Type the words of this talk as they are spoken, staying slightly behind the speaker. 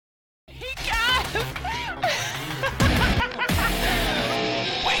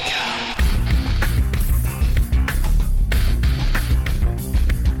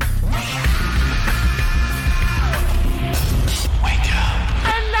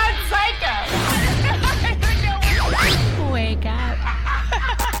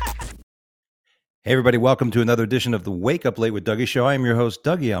Hey, everybody, welcome to another edition of the Wake Up Late with Dougie show. I am your host,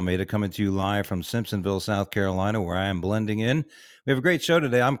 Dougie Almeida, coming to you live from Simpsonville, South Carolina, where I am blending in. We have a great show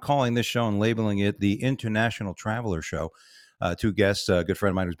today. I'm calling this show and labeling it the International Traveler Show. Two guests, a good friend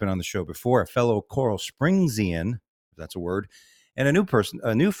of mine who's been on the show before, a fellow Coral Springsian, if that's a word, and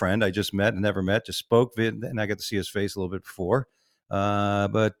a new friend I just met and never met, just spoke, and I got to see his face a little bit before.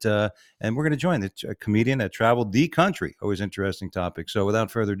 And we're going to join a comedian that traveled the country. Always interesting topic. So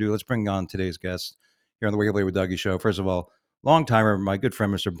without further ado, let's bring on today's guests here on the Wake Up Late with Dougie show. First of all, long timer, my good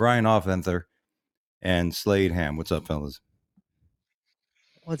friend, Mr. Brian Offenther and Slade Ham. What's up, fellas?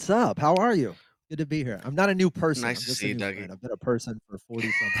 What's up? How are you? Good to be here. I'm not a new person. Nice I'm to just see a you, new Dougie. friend. I've been a person for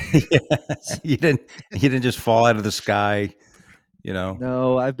 40-something years. Yeah. You didn't just fall out of the sky, you know.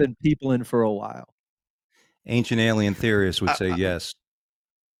 No, I've been peopling for a while. Ancient alien theorists would say yes.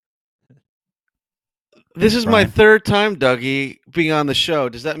 This is Brian? my third time, Dougie, being on the show.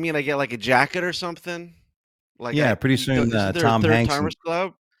 Does that mean I get like a jacket or something? Like, Yeah, pretty soon Tom Hanks Timers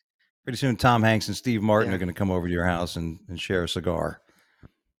Club? Pretty soon Tom Hanks and Steve Martin Yeah. are going to come over to your house and share a cigar.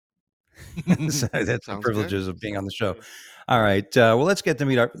 So that's the privileges of being on the show. All right. Well, let's get to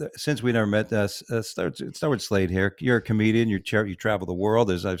meet since we never met. Start with Slade here. You're a comedian. You travel the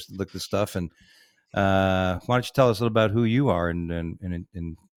world, as I've looked at stuff. And why don't you tell us a little about who you are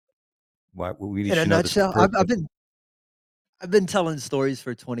and what we need In to a know. nutshell, I've been telling stories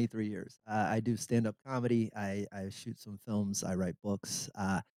for 23 years. I do stand-up comedy. I shoot some films. I write books.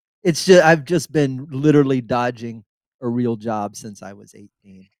 I've just been literally dodging a real job since I was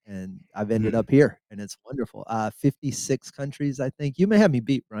 18, and I've ended up here, and it's wonderful. 56 countries, I think. You may have me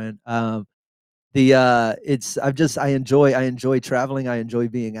beat, Brian. I enjoy traveling. I enjoy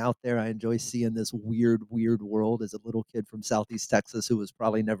being out there. I enjoy seeing this weird world as a little kid from Southeast Texas who was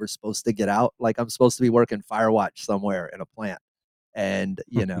probably never supposed to get out. Like, I'm supposed to be working Firewatch somewhere in a plant. And,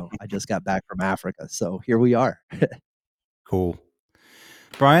 I just got back from Africa. So here we are. Cool.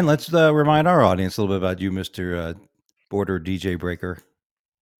 Brian, let's remind our audience a little bit about you, Mr. Border DJ Breaker.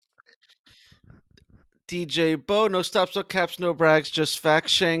 DJ Bo, no stops, no caps, no brags, just facts.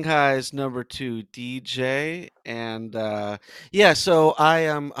 Shanghai's number 2 DJ, and so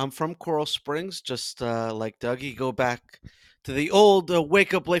I'm from Coral Springs, just like Dougie. Go back to the old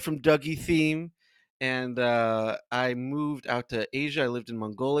Wake Up Late from Dougie theme, and I moved out to Asia. I lived in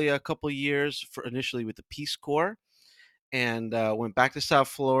Mongolia a couple years, initially with the Peace Corps, and went back to South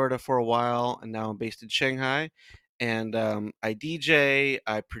Florida for a while, and now I'm based in Shanghai. And I DJ,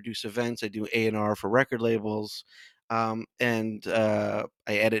 I produce events, I do A&R for record labels, and I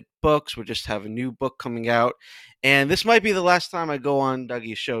edit books. We just have a new book coming out, and this might be the last time I go on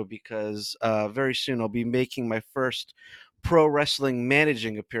Dougie's show because very soon I'll be making my first pro wrestling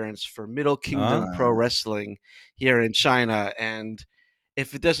managing appearance for Middle Kingdom Pro Wrestling here in China, and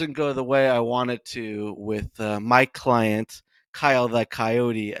if it doesn't go the way I want it to with my client, Kyle the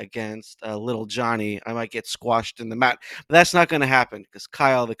Coyote, against Little Johnny, I might get squashed in the mat. But that's not going to happen because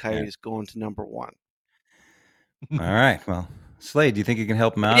Kyle the Coyote is going to number 1. All right. Well, Slade, do you think you can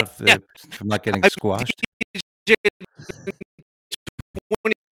help him out from not getting squashed?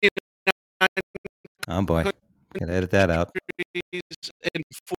 Oh, boy. Got to edit that out.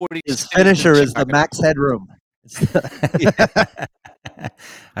 His finisher is the Max Headroom.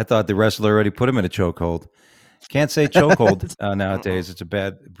 I thought the wrestler already put him in a chokehold. Can't say chokehold nowadays. It's a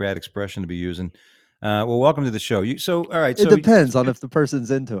bad expression to be using. Well, welcome to the show. All right. It depends on if the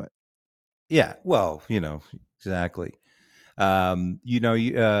person's into it. Yeah. Well, exactly.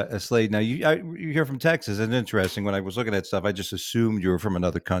 Slade. Now you're from Texas. It's interesting. When I was looking at stuff, I just assumed you were from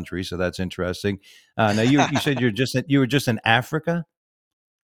another country, so that's interesting. Now you said you were just in Africa.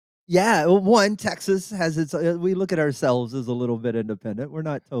 Yeah, Texas has its. We look at ourselves as a little bit independent. We're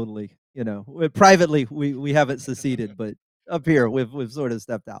not totally, privately we haven't seceded, but up here we've sort of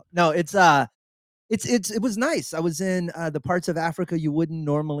stepped out. No, it was nice. I was in the parts of Africa you wouldn't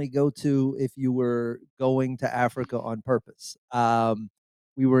normally go to if you were going to Africa on purpose.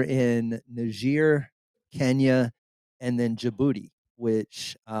 We were in Niger, Kenya, and then Djibouti,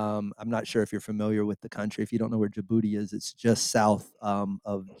 which I'm not sure if you're familiar with the country. If you don't know where Djibouti is, it's just south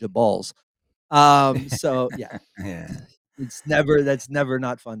of Jabals. So yeah, that's never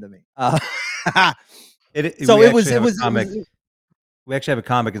not fun to me. We actually have a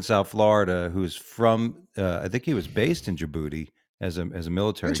comic in South Florida who's from. I think he was based in Djibouti as a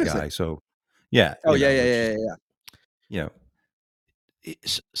military guy. So Yeah, Oh, yeah, yeah, yeah, yeah, yeah. you know,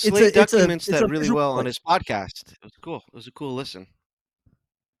 Slade documents It's that a really visual well on place. his podcast. It was cool. It was a cool listen.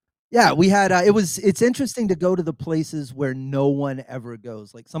 Yeah, we had, it's interesting to go to the places where no one ever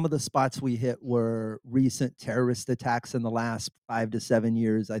goes. Like, some of the spots we hit were recent terrorist attacks in the last 5 to 7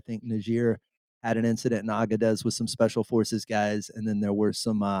 years. I think Niger had an incident in Agadez with some special forces guys, and then there were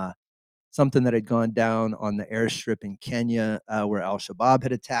something that had gone down on the airstrip in Kenya, where Al-Shabaab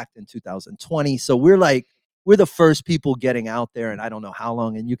had attacked in 2020. So we're the first people getting out there, and I don't know how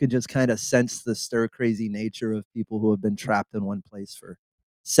long, and you can just kinda sense the stir crazy nature of people who have been trapped in one place for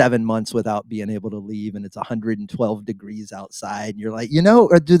 7 months without being able to leave, and it's 112 degrees outside, and you're like, "You know,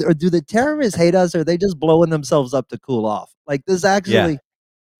 or do the terrorists hate us, or are they just blowing themselves up to cool off?" Like, this yeah, actually.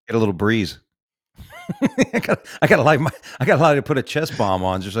 get a little breeze. I got a lot to put a chest bomb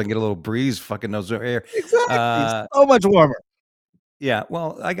on just so I can get a little breeze, fucking nose air. Exactly, Uh, so much warmer. yeah,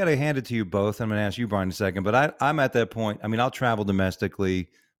 well, I got to hand it to you both. I'm going to ask you, Brian, in a second, but I'm at that point. I mean, I'll travel domestically,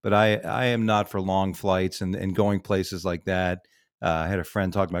 but I am not for long flights and going places like that. I had a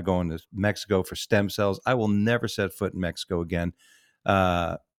friend talking about going to Mexico for stem cells. I will never set foot in Mexico again.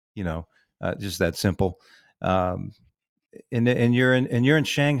 Uh, you know, just that simple. Um, and you're in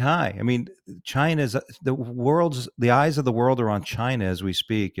Shanghai. I mean, China's the eyes of the world are on China as we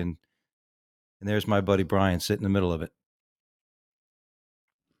speak, and there's my buddy Brian sitting in the middle of it.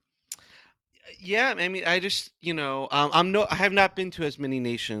 Yeah, I mean, I just, I have not been to as many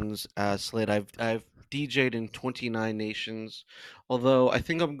nations as Slade. I've DJ'd in 29 nations, although I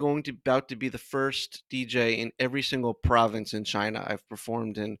think I'm going to about to be the first DJ in every single province in China. I've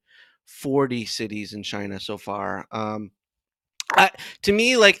performed in 40 cities in China so far. I, to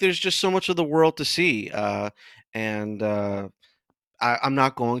me, like, there's just so much of the world to see, and I'm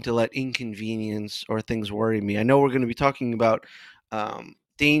not going to let inconvenience or things worry me. I know we're going to be talking about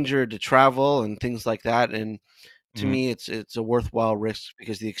danger to travel and things like that, and to Mhm. me, it's a worthwhile risk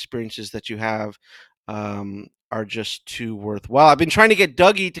because the experiences that you have are just too worthwhile. I've been trying to get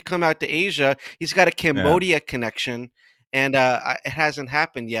Dougie to come out to Asia. He's got a Yeah. Cambodia connection, and it hasn't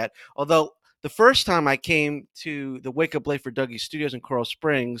happened yet. Although the first time I came to the Wake Up Late for Dougie Studios in Coral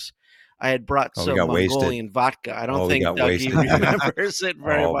Springs, I had brought Oh, we some got wasted. Mongolian vodka. I don't Oh, we think got Dougie wasted. remembers it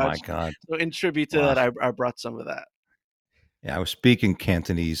very Oh my much. god. So in tribute to Wow. that, I brought some of that. Yeah, I was speaking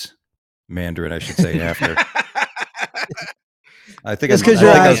Cantonese, Mandarin, I should say. After Just because I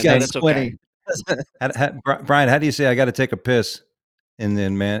your Oh think I eyes was man, got saying, that's okay. squinty. Brian, how do you say I got to take a piss in you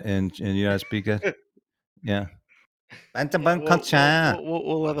know how to speak that? Yeah. Yeah,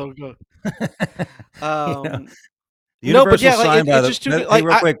 we'll let them go. You know, Um, the no, but universal yeah, like sign by it's the just too good. hey, Like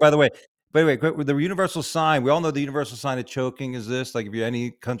real quick, by the way, wait, quick, the universal sign. We all know the universal sign of choking is this. Like if you're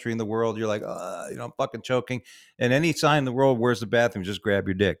any country in the world, you're like, I'm fucking choking. And any sign in the world, where's the bathroom? Just grab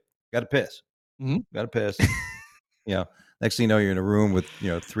your dick. Got to piss. Mhm. Got to piss. You know, next thing you know, you're in a room with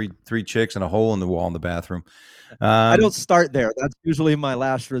three chicks and a hole in the wall in the bathroom. I don't Um, start there. That's usually my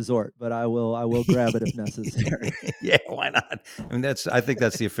last resort, but I will grab it if necessary. yeah, why not? I mean, I think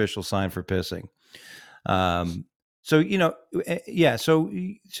that's the official sign for pissing. Um, so yeah.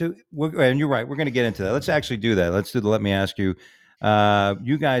 And you're right. We're going to get into that. Let's actually do that. Let's do the. Let me ask you.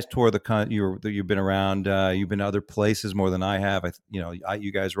 You guys tour you've been around. You've been to other places more than I have.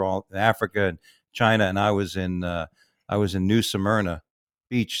 You guys were all in Africa and China, and I was in New Smyrna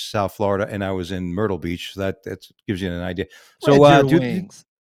Beach, South Florida, and I was in Myrtle Beach. So that gives you an idea. So, Spread your wings.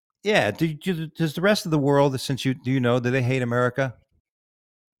 yeah, does the rest of the world, since do you know, do they hate America?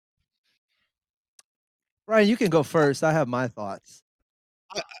 Ryan, you can go first. I have my thoughts.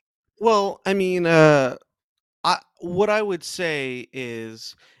 I, I mean, what I would say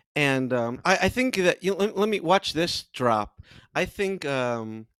is, and I think that let me watch this drop. I think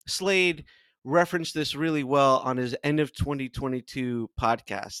Slade referenced this really well on his end of 2022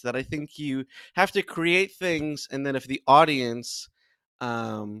 podcast. That I think you have to create things, and then if the audience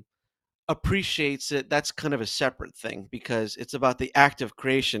um, appreciates it, that's kind of a separate thing because it's about the act of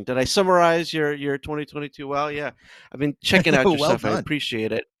creation. Did I summarize your 2022 well? Yeah, I've been checking out your Well stuff. I done.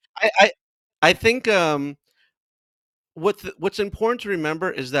 appreciate it. I think what's important to remember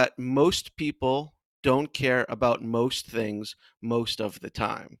is that most people don't care about most things most of the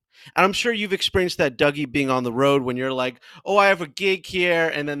time. And I'm sure you've experienced that, Dougie, being on the road when you're like, oh, I have a gig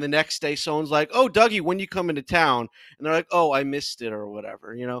here. And then the next day, someone's like, oh, Dougie, when you come into town? And they're like, oh, I missed it or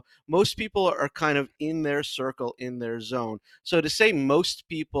whatever. Most people are kind of in their circle, in their zone. So to say most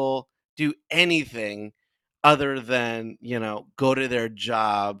people do anything other than, go to their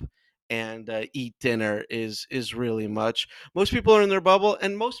job and eat dinner is really much. Most people are in their bubble,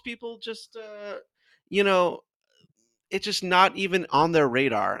 and most people just, you know, it's just not even on their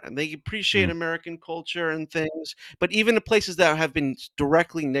radar, and they appreciate Mm. American culture and things, but even the places that have been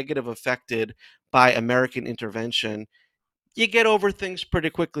directly negative affected by American intervention, you get over things pretty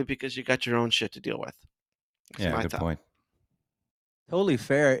quickly because you got your own shit to deal with. That's Yeah, my good thought. point. Totally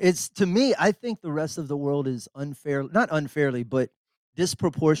fair. It's to me, I think the rest of the world is unfair, not unfairly, but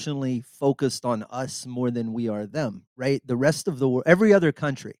disproportionately focused on us more than we are them, right? The rest of the world, every other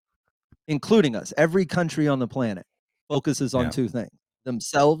country, including us, every country on the planet focuses on Yeah. two things: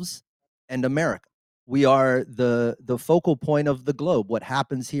 themselves and America. We are the focal point of the globe. What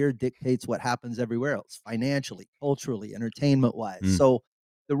happens here dictates what happens everywhere else, financially, culturally, entertainment wise. Mm. So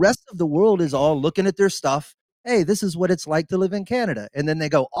the rest of the world is all looking at their stuff. Hey, this is what it's like to live in Canada. And then they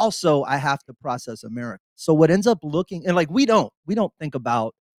go, also, I have to process America. So what ends up looking, and like we don't think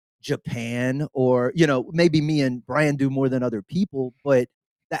about Japan, or, maybe me and Brian do more than other people, but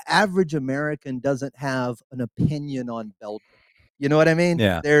the average American doesn't have an opinion on Belgium. You know what I mean?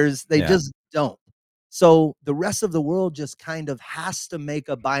 Yeah. They Yeah. just don't. So the rest of the world just kind of has to make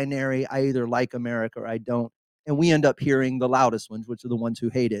a binary. I either like America or I don't. And we end up hearing the loudest ones, which are the ones who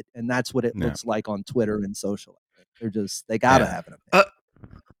hate it. And that's what it Yeah. looks like on Twitter and social. I think they gotta Yeah. have an opinion.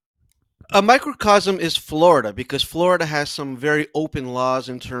 Uh, a microcosm is Florida, because Florida has some very open laws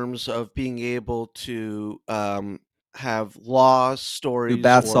in terms of being able to have laws, Do stories,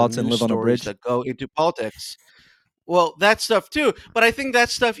 bath or salts and news live on a stories bridge. that go into politics. Well, that stuff too, but I think that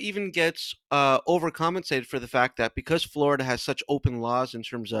stuff even gets overcompensated for the fact that because Florida has such open laws in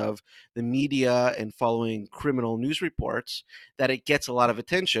terms of the media and following criminal news reports, that it gets a lot of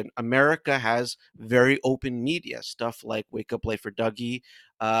attention. America has very open media, stuff like Wake Up Late for Dougie,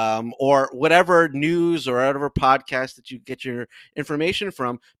 or whatever news or whatever podcast that you get your information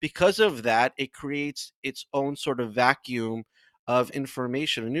from. Because of that, it creates its own sort of vacuum of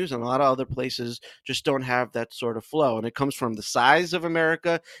information and news, and a lot of other places just don't have that sort of flow. And it comes from the size of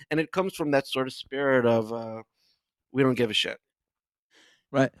America, and it comes from that sort of spirit of we don't give a shit.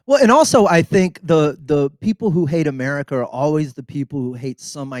 Right. Well, and also I think the people who hate America are always the people who hate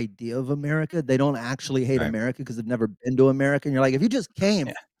some idea of America. They don't actually hate Right. America because they've never been to America. And you're like, if you just came,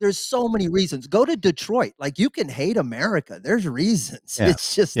 Yeah. there's so many reasons. Go to Detroit. Like, you can hate America. There's reasons. Yeah.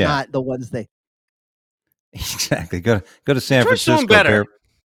 It's just Yeah. not the ones they. Exactly. Go to San Detroit's doing Francisco. better.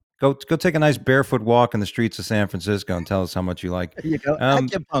 Go take a nice barefoot walk in the streets of San Francisco and tell us how much you like. There you go. Um,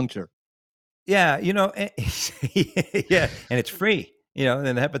 Acupuncture. Yeah, yeah, and it's free,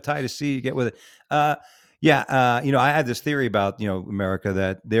 and the hepatitis C you get with it. Yeah, I had this theory about, America,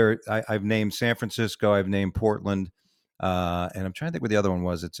 that I've named San Francisco, I've named Portland, and I'm trying to think what the other one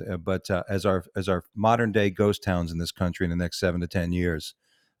was. As our modern day ghost towns in this country in the next 7 to 10 years,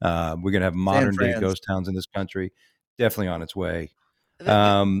 we're gonna have San modern day Fran's. ghost towns in this country, definitely on its way. Th-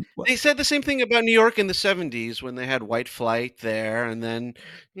 th- Well, They said the same thing about New York in the '70s when they had white flight there, and then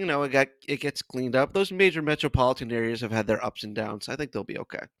it gets cleaned up. Those major metropolitan areas have had their ups and downs. I think they'll be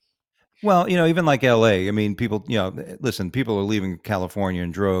okay. Well, even like LA, I mean, people, listen, people are leaving California in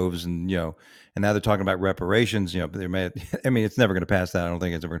droves, and now they're talking about reparations, but they may, I mean, it's never going to pass that. I don't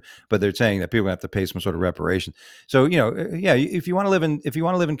think it's ever, but they're saying that people have to pay some sort of reparation. So, yeah, if you want to live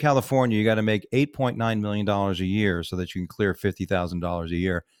in California, you got to make $8.9 million a year so that you can clear $50,000 a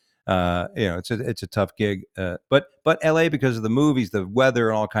year. It's a tough gig. But LA, because of the movies, the weather,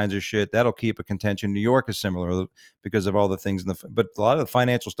 and all kinds of shit, that'll keep a contention. New York is similar because of all the things but a lot of the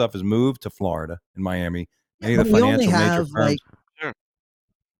financial stuff has moved to Florida and Miami. Yeah, Many of but the financial major firms. Sure.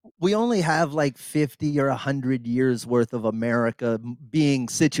 we only have like 50 or 100 years worth of America being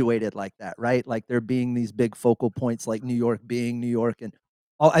situated like that, right? Like, there being these big focal points, like New York being New York. And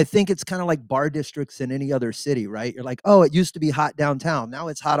I think it's kind of like bar districts in any other city, right? You're like, oh, it used to be hot downtown. Now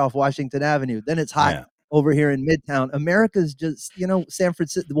it's hot off Washington Avenue. Then it's hot Yeah. over here in Midtown. America's just, San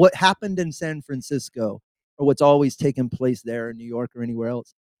Francisco, what happened in San Francisco, or what's always taken place there in New York or anywhere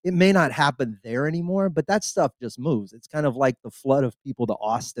else, it may not happen there anymore, but that stuff just moves. It's kind of like the flood of people to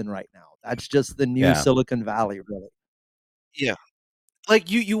Austin right now. That's just the new Yeah. Silicon Valley, really. Yeah. Like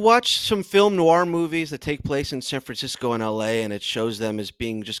you watch some film noir movies that take place in San Francisco and LA, and it shows them as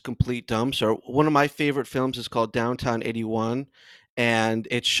being just complete dumps. Or one of my favorite films is called Downtown '81, and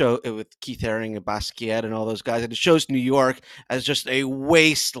with Keith Haring and Basquiat and all those guys, and it shows New York as just a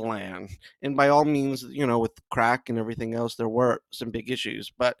wasteland. And by all means, with crack and everything else, there were some big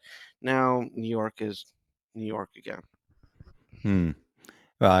issues, but now New York is New York again.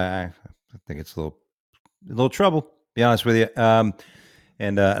 Well, I think it's a little trouble. Be honest with you.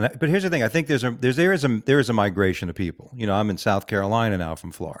 But here's the thing. I think there is a migration of people. I'm in South Carolina now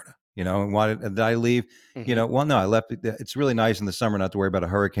from Florida, And why did I leave? Mhm. Well, no, I left. It's really nice in the summer not to worry about a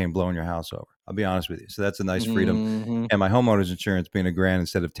hurricane blowing your house over. I'll be honest with you. So that's a nice freedom. Mhm. And my homeowner's insurance being $1,000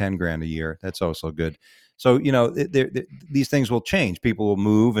 instead of 10 grand a year, that's also good. So, these things will change. People will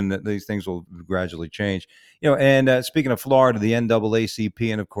move, and these things will gradually change. And speaking of Florida, the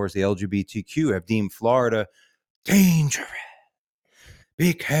NAACP and of course the LGBTQ have deemed Florida dangerous.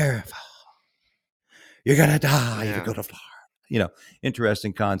 Be careful. You're gonna die if you Yeah. go to Florida.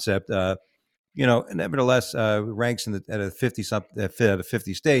 Interesting concept. Nevertheless, ranks at a 50 out of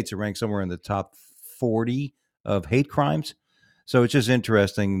 50 states. It ranks somewhere in the top 40 of hate crimes. So it's just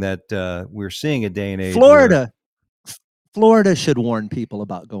interesting that we're seeing a day and age where Florida Florida should warn people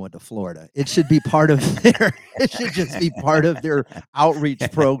about going to Florida. It should be part of their it should just be part of their outreach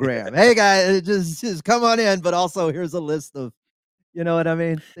program. Hey guys, just come on in, but also here's a list of, you know what I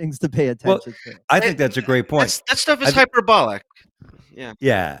mean, things to pay well, attention to. I It, think that's a great point. that stuff is I th- hyperbolic. Yeah.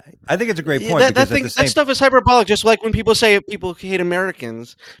 yeah, I think it's a great Yeah, point because at the that same stuff is hyperbolic. Just like when people say people hate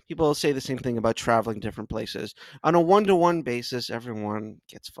Americans, people say the same thing about traveling different places. On a one-to-one basis, everyone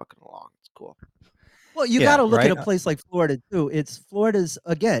gets fucking along. It's cool. Well, you yeah, gotta look at right. a place like Florida too. It's Florida's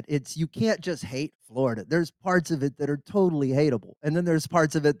again, it's you can't just hate Florida. There's parts of it that are totally hateable. And then there's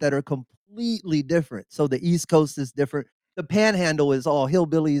parts of it that are completely different. So the East Coast is different. The panhandle is all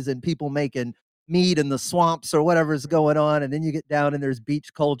hillbillies and people making meat in the swamps or whatever's going on. And then you get down and there's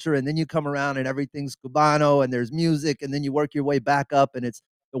beach culture, and then you come around and everything's Cubano and there's music, and then you work your way back up and it's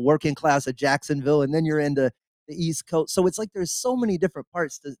the working class of Jacksonville, and then you're into the East Coast. So it's like there's so many different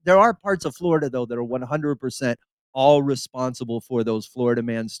parts. There are parts of Florida though that are 100% all responsible for those Florida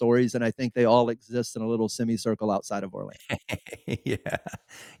man stories, and I think they all exist in a little semicircle outside of Orlando. yeah,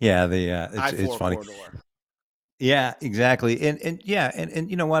 yeah. It's I-4 funny. corridor. Yeah, exactly. And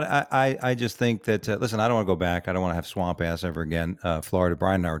you know what? I just think that listen, I don't want to go back. I don't want to have swamp ass ever again. Florida.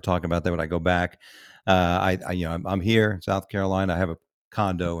 Brian and I were talking about that when I go back. I'm here in South Carolina. I have a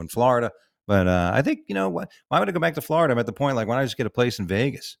condo in Florida, but I think what? Why would I go back to Florida? I'm at the point like why don't I just get a place in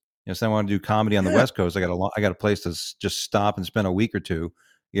Vegas? So I want to do comedy on the Yeah. West Coast. I got a place to just stop and spend a week or two.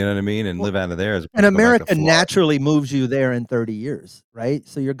 You know what I mean, and Well, live out of there as and opposed to go back to America Florida. naturally moves you there in 30 years, right?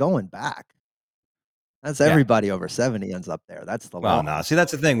 So you're going back. That's Yeah. everybody over 70 ends up there. That's the Well, law. no. See,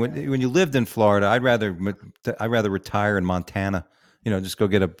 that's the thing. When you lived in Florida, I'd rather retire in Montana. Just go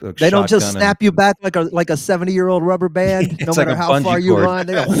get a They don't just shotgun and snap you back like a 70-year-old rubber band, no it's like matter a how far bungee you cord. run.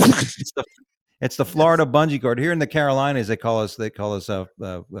 They go It's the yes. Florida bungee cord. Here in the Carolinas, they call us what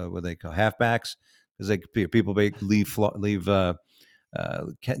they call halfbacks because people leave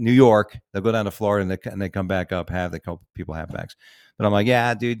New York. They'll go down to Florida and they come back up. They call people halfbacks. But I'm like,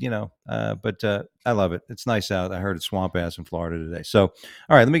 yeah, dude, but I love it. It's nice out. I heard it's swamp ass in Florida today. So, all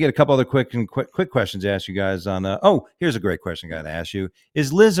right, let me get a couple other quick questions to ask you guys on. Here's a great question I got to ask you.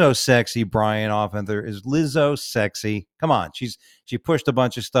 Is Lizzo sexy, Brian Offenther? Is Lizzo sexy? Come on. She pushed a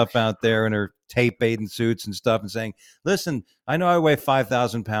bunch of stuff out there in her tape bathing suits and stuff and saying, listen, I know I weigh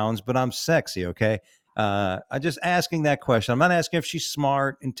 5,000 pounds, but I'm sexy. Okay. I'm just asking that question. I'm not asking if she's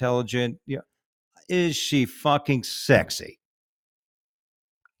smart, intelligent. Is she fucking sexy?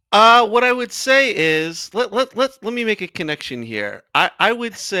 What I would say is let me make a connection here. I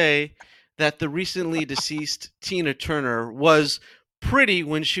would say that the recently deceased Tina Turner was pretty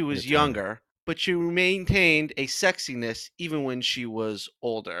when she Tina was Turner. younger, but she maintained a sexiness even when she was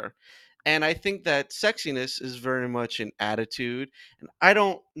older. And I think that sexiness is very much an attitude. And I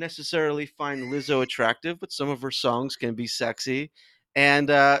don't necessarily find Lizzo attractive, but some of her songs can be sexy. And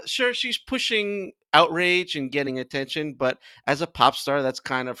sure, she's pushing outrage and getting attention, but as a pop star, that's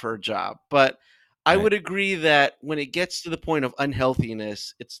kind of her job. But I Right. would agree that when it gets to the point of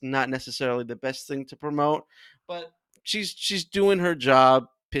unhealthiness, it's not necessarily the best thing to promote. But she's doing her job,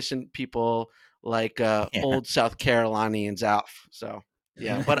 pissing people like Yeah. old South Carolinians out. So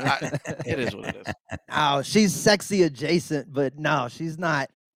yeah, but it is what it is. No, she's sexy adjacent, but no, she's not.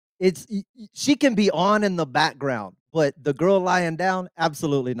 She can be on in the background, but the girl lying down,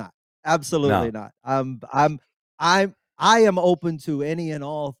 absolutely not. Absolutely No. not. I am open to any and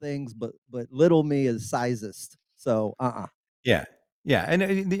all things, but little me is sizest. So Yeah. Yeah.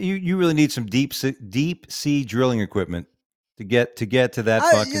 And you really need some deep sea drilling equipment to get to that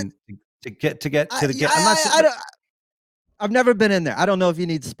I yeah, fucking to get to the get. I'm not I saying. don't. I've never been in there. I don't know if you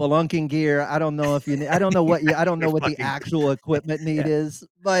need spelunking gear. I don't know if you need, I don't know what you I don't know You're what the fucking actual equipment need yeah. is,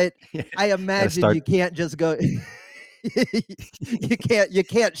 but Yeah. I Got to imagine start. you can't just go you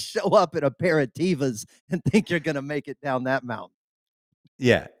can't show up in a pair of Tevas and think you're going to make it down that mountain.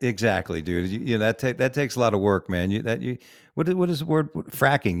 Yeah, exactly, dude. That takes a lot of work, man. What is the word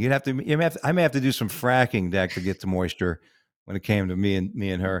fracking? I may have to do some fracking to actually get to moisture. when it came to me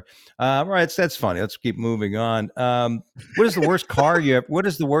and her. Right, that's funny. Let's keep moving on. What is the worst car you ever? What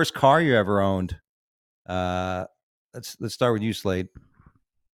is the worst car you ever owned? Uh, let's start with you, Slade.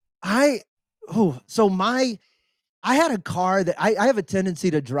 So I had a car that I have a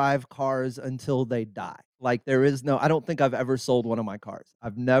tendency to drive cars until they die. Like there is no, I don't think I've ever sold one of my cars.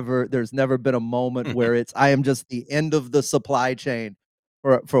 There's never been a moment where I am just the end of the supply chain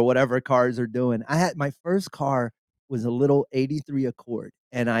for whatever cars are doing. I had my first car was a little 83 Accord,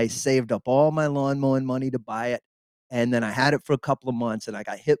 and I saved up all my lawn mowing money to buy it. And then I had it for a couple of months, and I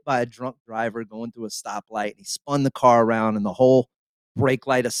got hit by a drunk driver going through a stoplight. And he spun the car around, and the whole brake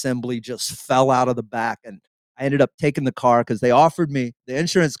light assembly just fell out of the back. And I ended up taking the car because they offered me, the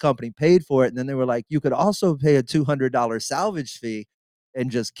insurance company paid for it. And then they were like, you could also pay a $200 salvage fee and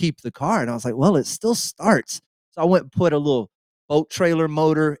just keep the car. And I was like, well, it still starts. So I went and put a little boat trailer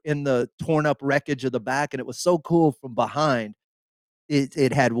motor in the torn up wreckage of the back. And it was so cool from behind.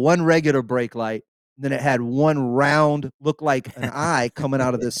 It had one regular brake light, and then it had one round, looked like an eye coming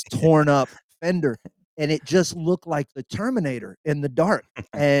out of this torn up fender. And it just looked like the Terminator in the dark.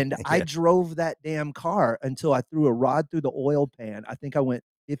 And I Yeah. drove that damn car until I threw a rod through the oil pan. I think I went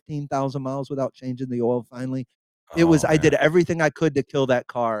 15,000 miles without changing the oil finally. Oh I man. did everything I could to kill that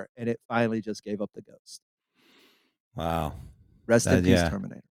car, and it finally just gave up the ghost. Wow. Rest in peace, Yeah.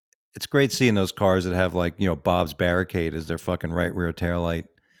 Terminator. It's great seeing those cars that have like Bob's barricade as their fucking right rear tail light.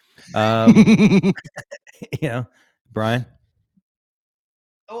 Brian.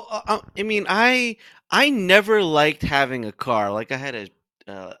 I mean, I never liked having a car. Like I had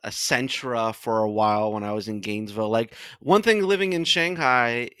a Sentra for a while when I was in Gainesville. Like one thing living in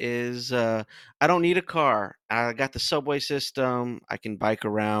Shanghai is I don't need a car. I got the subway system. I can bike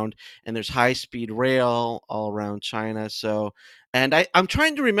around, and there's high speed rail all around China. So, and I'm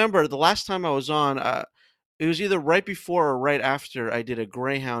trying to remember the last time I was on. It was either right before or right after I did a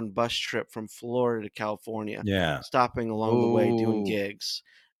Greyhound bus trip from Florida to California, Yeah. stopping along the way doing Oh, gigs.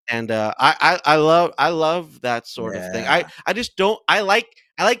 And I love that sort of thing. I yeah. I just don't I like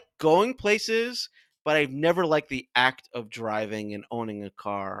going places, but I've never liked the act of driving and owning a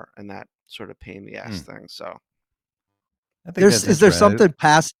car and that sort of pain in the ass Hmm. thing. So I think Is there interesting. something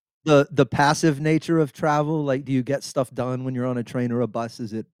past the passive nature of travel? Like, do you get stuff done when you're on a train or a bus?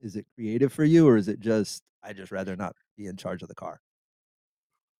 Is it creative for you, or is it just I just rather not be in charge of the car?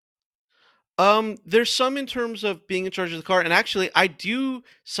 There's some in terms of being in charge of the car, and actually, I do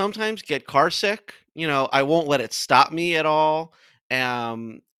sometimes get car sick. I won't let it stop me at all.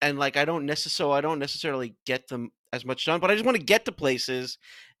 And like I don't necessarily get them as much done, but I just want to get to places.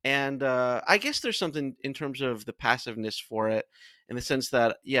 And I guess there's something in terms of the passiveness for it, in the sense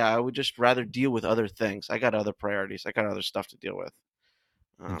that yeah, I would just rather deal with other things. I got other priorities. I got other stuff to deal with.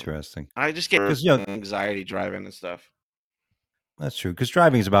 Interesting. I just get Because anxiety driving and stuff. that's true. Because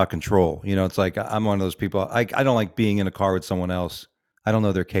driving is about control. It's like I'm one of those people. I don't like being in a car with someone else. I don't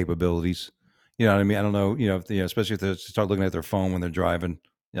know their capabilities. You know what I mean? I don't know. If especially if they start looking at their phone when they're driving.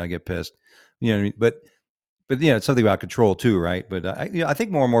 I get pissed. You know what I mean? But it's something about control too, right? But I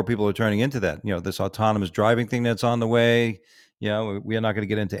think more and more people are turning into that. This autonomous driving thing that's on the way. We are not going to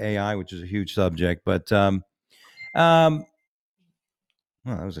get into AI, which is a huge subject. But well,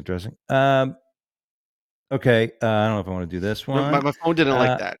 that was interesting. Okay, I don't know if I want to do this My, one. my phone didn't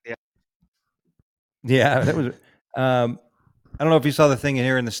like Uh, that. Yeah. yeah, that was. I don't know if you saw the thing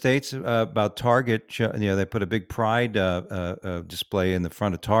here in the States about Target. They put a big pride display in the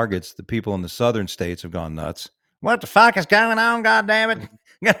front of Targets. The people in the southern states have gone nuts. What the fuck is going on? God damn it!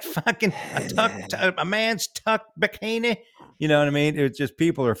 Got fucking a man's tuck bikini. You know what I mean? It's just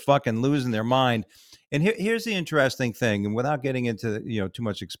people are fucking losing their mind. And here's the interesting thing, and without getting into too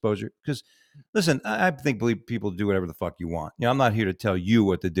much exposure, because listen, I think believe people do whatever the fuck you want. I'm not here to tell you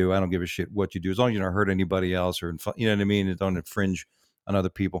what to do. I don't give a shit what you do, as long as you don't hurt anybody else or you know what I mean, and don't infringe on other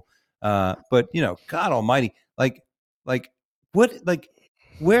people. But God Almighty, like what, like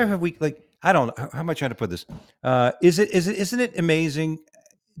where have we, like I don't know. How am I trying to put this? Isn't it amazing?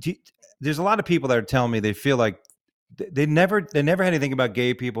 Do you- there's a lot of people that are telling me they feel like they never had anything about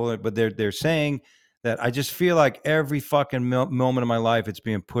gay people, but they're saying that I just feel like every fucking moment of my life it's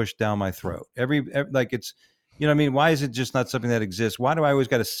being pushed down my throat. Like it's, what I mean? Why is it just not something that exists? Why do I always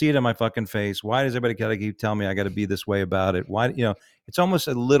got to see it in my fucking face? Why does everybody gotta keep telling me I got to be this way about it? Why, it's almost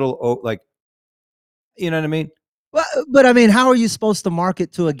a little like, you know what I mean? Well, but I mean, how are you supposed to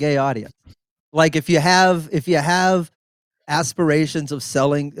market to a gay audience? Like, if you have aspirations of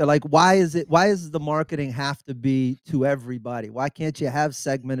selling, like, why is the marketing have to be to everybody? Why can't you have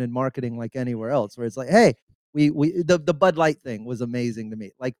segmented marketing like anywhere else, where it's like, hey, the Bud Light thing was amazing to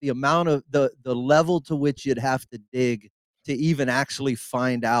me. Like the amount of the level to which you'd have to dig to even actually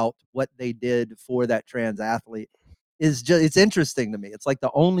find out what they did for that trans athlete is just, it's interesting to me. It's like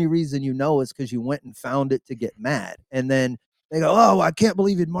the only reason you know is because you went and found it to get mad. And then they go, oh, I can't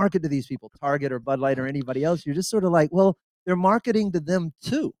believe you'd market to these people, Target or Bud Light or anybody else. You're just sort of like, well, they're marketing to them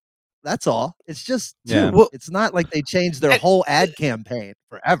too. That's all. It's just Yeah. two. Well, It's not like they changed their and, whole ad campaign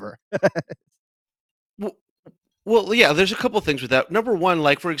forever. well, Well, yeah, there's a couple things with that. Number one,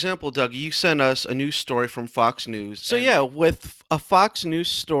 like for example, Doug, you sent us a news story from Fox News. So And yeah, with a Fox News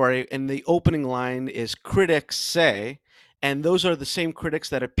story, and the opening line is "critics say," and those are the same critics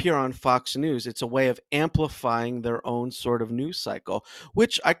that appear on Fox News. It's a way of amplifying their own sort of news cycle,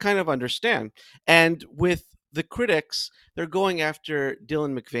 which I kind of understand. And with the critics, they're going after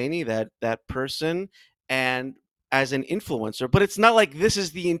Dylan McVaney, that person, and as an influencer. But it's not like this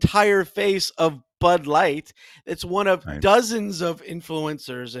is the entire face of Bud Light. It's one of right. dozens of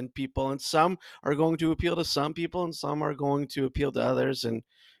influencers and people, and some are going to appeal to some people and some are going to appeal to others, and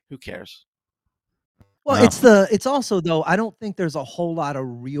who cares? Well, Well, it's also though, I don't think there's a whole lot of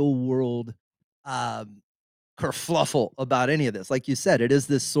real world um kerfluffle about any of this. Like you said, it is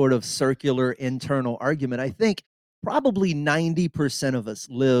this sort of circular internal argument. I think probably 90% of us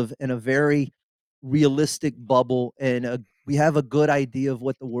live in a very realistic bubble, and we have a good idea of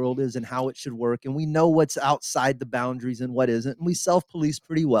what the world is and how it should work. And we know what's outside the boundaries and what isn't. And we self police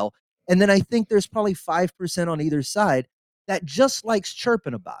pretty well. And then I think there's probably 5% on either side that just likes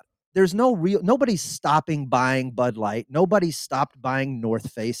chirping about it. There's nobody's stopping buying Bud Light. Nobody stopped buying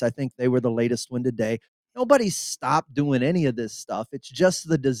North Face. I think they were the latest one today. Nobody stopped doing any of this stuff. It's just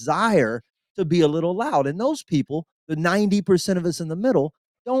the desire to be a little loud. And those people, the 90% of us in the middle,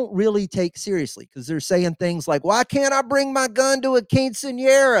 don't really take seriously because they're saying things like, why can't I bring my gun to a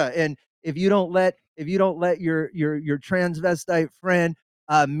quinceanera? And if you don't let your transvestite friend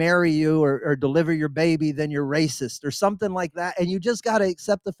marry you or deliver your baby, then you're racist or something like that. And you just got to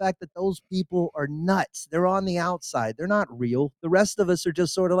accept the fact that those people are nuts. They're on the outside. They're not real. The rest of us are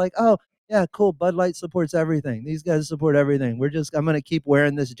just sort of like, oh, yeah, cool. Bud Light supports everything. These guys support everything. I'm going to keep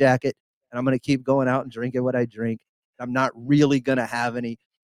wearing this jacket and I'm going to keep going out and drinking what I drink. I'm not really going to have any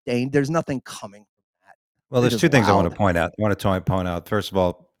there's nothing coming from that. well, They're there's just two things I want loud. to point out. I want to point out first of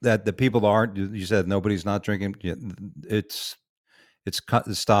all that the people aren't. You said nobody's not drinking. It's cut.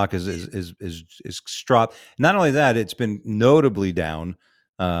 The stock is dropped. Not only that, it's been notably down.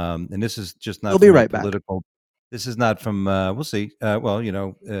 And this is just We'll not be from any right back. political. This is not from. We'll see. Well, you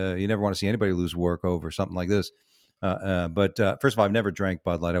never want to see anybody lose work over something like this. But first of all, I've never drank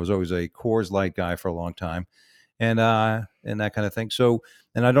Bud Light. I was always a Coors Light guy for a long time, and that kind of thing. So,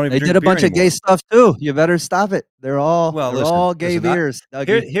 and I don't even They did drink a beer bunch of anymore. gay stuff too. You better stop it. They're all Well, they're listen, all gay listen. beers,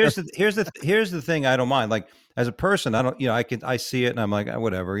 Dougie. Here's the thing. I don't mind. Like as a person, I don't. I see it and I'm like,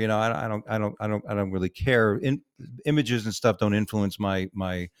 whatever. I don't really care. Images and stuff don't influence my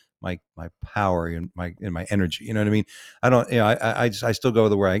power and my energy. You know what I mean? I don't. I still go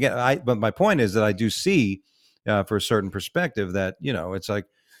the way I get. But my point is that I do see, for a certain perspective, that it's like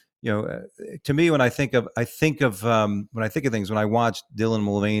to me when when I think of things when I watch Dylan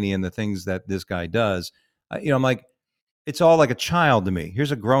Mulvaney and the things that this guy does, I'm like it's all like a child to me.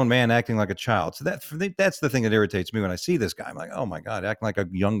 Here's a grown man acting like a child. So that's the thing that irritates me when I see this guy. I'm like, oh my god, acting like a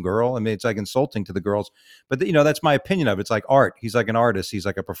young girl. I mean, it's like insulting to the girls. But that's my opinion of it. It's like art. He's like an artist. He's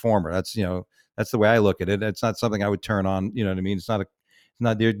like a performer. That's the way I look at it. It's not something I would turn on. You know what I mean?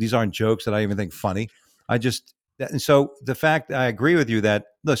 These aren't jokes that I even think funny. And so the fact I agree with you that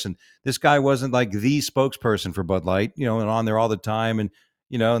listen, this guy wasn't like the spokesperson for Bud Light, and on there all the time, and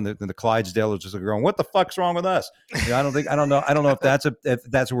the Clydesdale was just like going, "What the fuck's wrong with us?" I don't know if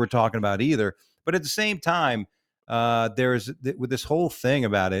that's what we're talking about either. But at the same time, with this whole thing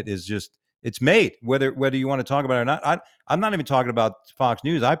about it is just it's made whether you want to talk about it or not. I'm not even talking about Fox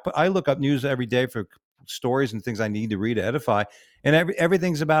News. I look up news every day for stories and things I need to read to edify, and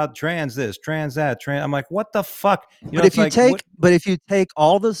everything's about trans this, trans that, trans. I'm like, what the fuck? But It's like what? if you take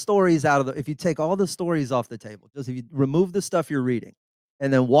all the stories if you take all the stories off the table, just if you remove the stuff you're reading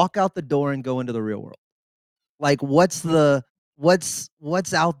and then walk out the door and go into the real world, like what's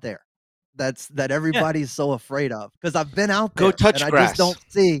out there that Yeah. everybody's so afraid of? Because I've been out Go there and touch I just grass. don't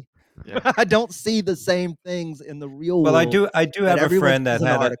see Yeah. I don't see the same things in the real Well, world I do that have a everyone friend that sees in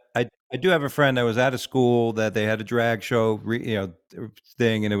the had a article. I do have a friend that was at a school that they had a drag show,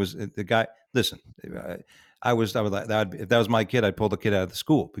 thing, and it was the guy. Listen, uh, I would like that if that was my kid, I'd pull the kid out of the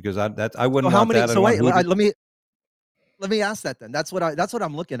school because I So wouldn't how want many? that. I So don't want wait, hooters. let me ask that then. That's what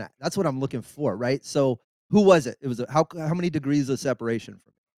I'm looking at. That's what I'm looking for, right? So who was it? It was how many degrees of separation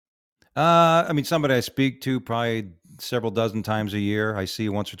from I mean, somebody I speak to probably several dozen times a year. I see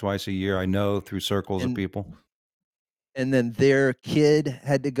once or twice a year. I know through circles of and people. and then their kid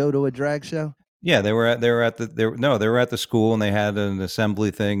had to go to a drag show? Yeah, they were at the school, and they had an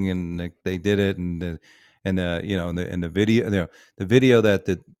assembly thing, and they did it, and the video, the video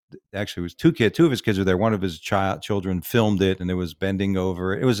that actually was two of his kids were there. One of his children filmed it, and it was bending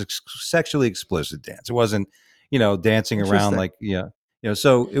over. It was sexually explicit dance. It wasn't, dancing around Interesting. like,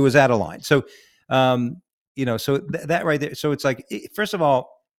 so it was out of line. So, so that right there. So it's like, first of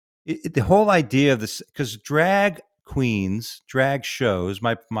all, the whole idea of this, because drag queens, drag shows.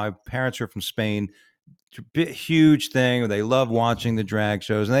 My parents are from Spain. Huge thing. They love watching the drag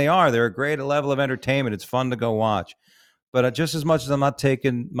shows, and they're a great level of entertainment. It's fun to go watch. But just as much as I'm not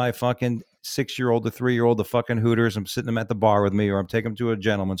taking my fucking 6-year-old to 3-year-old to fucking Hooters, I'm sitting them at the bar with me, or I'm taking them to a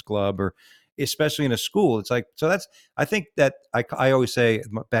gentleman's club, or especially in a school. It's like, so that's, I think that I always say,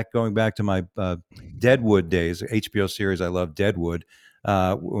 going back to my Deadwood days, HBO series I love, Deadwood,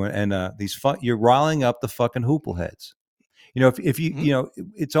 and you're riling up the fucking hoople heads. If you, Mhm.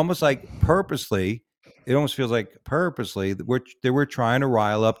 it's almost like purposely. It almost feels like purposely that we're trying to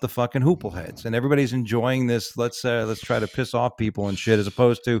rile up the fucking hoople heads, and everybody's enjoying this. Let's try to piss off people and shit, as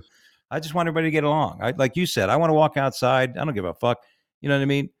opposed to, I just want everybody to get along. Like you said, I want to walk outside. I don't give a fuck. You know what I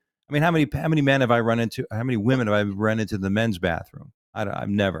mean? I mean, how many men have I run into? How many women have I run into the men's bathroom? I've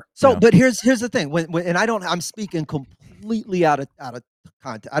never. So, but here's the thing. When and I'm speaking completely out of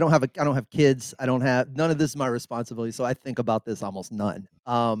context. I don't have kids. I don't have none of this is my responsibility. So I think about this almost none.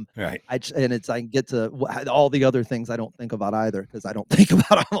 Right. And it's I get to all the other things I don't think about either because I don't think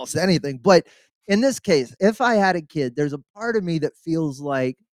about almost anything. But in this case, if I had a kid, there's a part of me that feels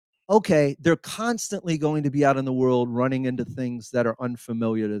like, okay, they're constantly going to be out in the world running into things that are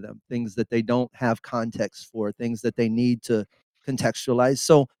unfamiliar to them, things that they don't have context for, things that they need to contextualize.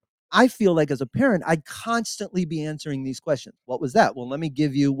 So I feel like as a parent, I'd constantly be answering these questions. What was that? Well, let me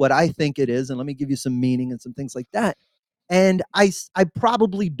give you what I think it is, and let me give you some meaning and some things like that. And I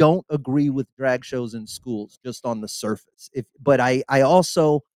probably don't agree with drag shows in schools just on the surface. But I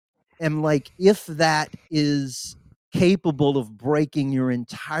also am like, if that is capable of breaking your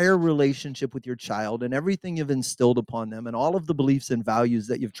entire relationship with your child and everything you've instilled upon them and all of the beliefs and values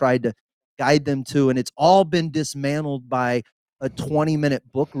that you've tried to guide them to, and it's all been dismantled by a 20-minute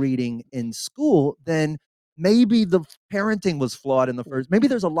book reading in school, then maybe the parenting was flawed in the first. Maybe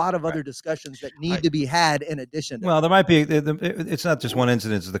there's a lot of Right. other discussions that I need to be had in addition to Well, that. there might be. It's not just one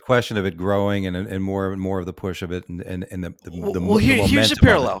incident. It's the question of it growing, and more of the push of it, and well, the here's a momentum of it.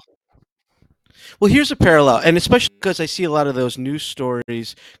 parallel. Well, here's a parallel, and especially because I see a lot of those news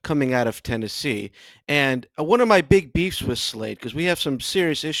stories coming out of Tennessee. And one of my big beefs with Slade, because we have some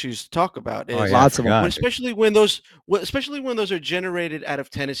serious issues to talk about, Oh is yeah, I Lots of them. when forgot. especially when those are generated out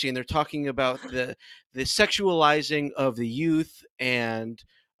of Tennessee, and they're talking about the sexualizing of the youth and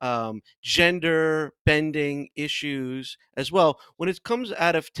gender bending issues as well. When it comes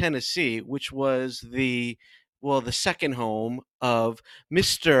out of Tennessee, which was the second home of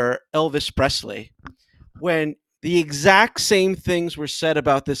Mr. Elvis Presley, when the exact same things were said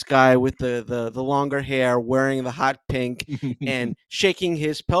about this guy with the longer hair, wearing the hot pink, and shaking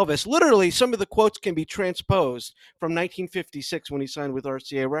his pelvis. Literally, some of the quotes can be transposed from 1956 when he signed with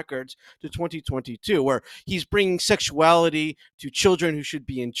RCA Records to 2022, where he's bringing sexuality to children who should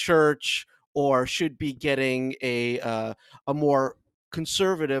be in church or should be getting a more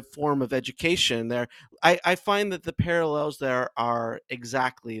conservative form of education. There, I find that the parallels there are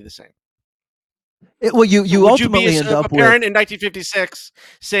exactly the same. Well, So you would you be ultimately end a up with parent in 1956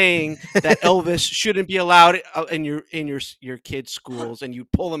 saying that Elvis shouldn't be allowed in your kids' schools, and you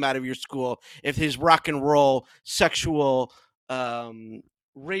pull him out of your school if his rock and roll sexual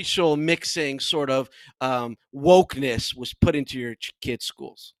racial mixing sort of wokeness was put into your kids'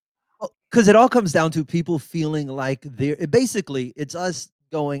 schools? because it all comes down to people feeling like basically it's us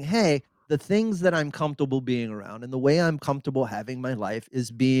going, hey, the things that I'm comfortable being around and the way I'm comfortable having my life is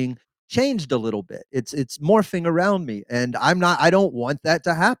being changed a little bit. It's morphing around me, and I don't want that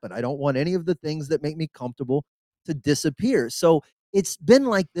to happen. I don't want any of the things that make me comfortable to disappear. So it's been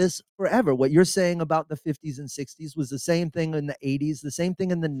like this forever. What you're saying about the 50s and 60s was the same thing in the 80s, the same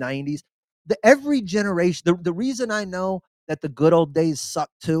thing in the 90s. Every generation, the reason I know that the good old days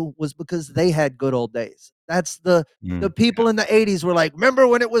sucked too was because they had good old days. That's the Mm. people in the 80s were like, remember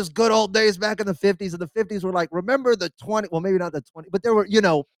when it was good old days back in the 50s? And the 50s were like, remember the 20, well, maybe not the 20, but there were,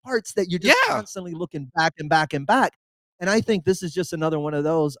 parts that you're just Yeah. constantly looking back and back and back. And I think this is just another one of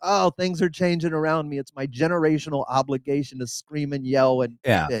those, oh, things are changing around me. It's my generational obligation to scream and yell and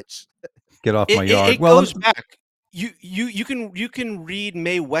Yeah, bitch. get off my It yard. it Well, goes back. You can read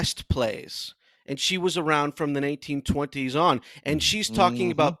Mae West plays, and she was around from the 1920s on, and she's talking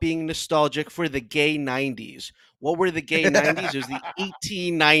Mhm. about being nostalgic for the gay 90s. What were the gay 90s? It was the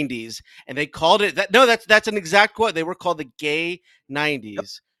 1890s, and they called it that. No, that's an exact quote. They were called the gay Yep,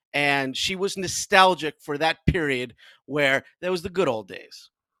 90s, and she was nostalgic for that period where that was the good old days.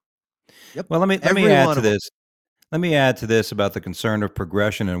 yep. Well, let me Every add one to of them. this. Let me add to this about the concern of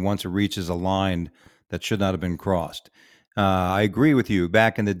progression and once it reaches a line that should not have been crossed. I agree with you.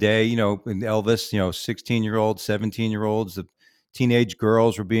 Back in the day, in Elvis, 16-year-olds, 17-year-olds, the teenage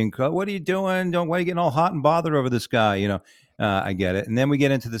girls were being cut. What are you doing? Don't Why are you getting all hot and bothered over this guy? I get it. And then we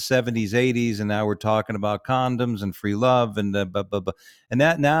get into the 70s, 80s, and now we're talking about condoms and free love and blah, blah, blah. And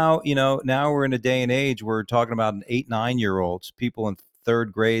that now, now we're in a day and age where we're talking about 8, 9-year-olds, people in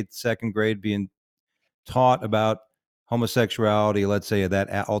third grade, second grade being taught about homosexuality, let's say that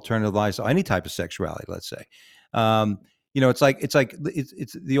alternative lifestyle, any type of sexuality, let's say. Um,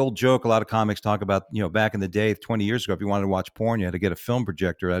 it's the old joke. A lot of comics talk about, back in the day, 20 years ago, if you wanted to watch porn, you had to get a film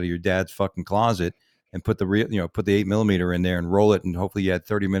projector out of your dad's fucking closet and put the real, put the 8 millimeter in there and roll it, and hopefully you had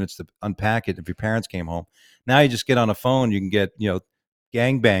 30 minutes to unpack it if your parents came home. Now you just get on a phone, you can get,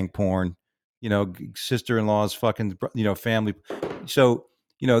 gangbang porn, sister-in-law's fucking, family. So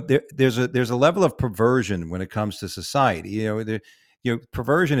there's a level of perversion when it comes to society.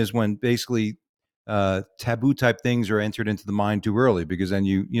 Perversion is when basically taboo type things are entered into the mind too early, because then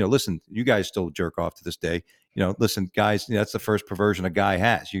listen, you guys still jerk off to this day. Listen, guys, that's the first perversion a guy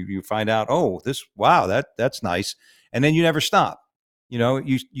has. You find out, oh, wow, that's nice, and then you never stop. You don't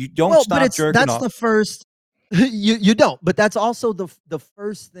Well, but stop it's jerking that's off. the first. You don't, but that's also the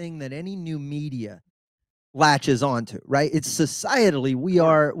first thing that any new media latches onto, right? It's societally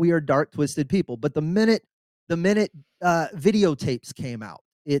Correct. we are dark twisted people. But the minute videotapes came out,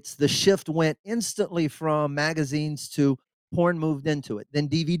 it's the shift went instantly from magazines to porn moved into it. Then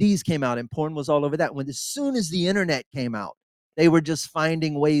DVDs came out and porn was all over that. When as soon as the internet came out, they were just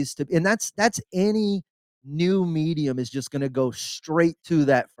finding ways to, and that's any new medium is just going to go straight to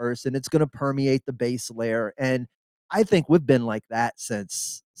that first, and it's going to permeate the base layer. And I think we've been like that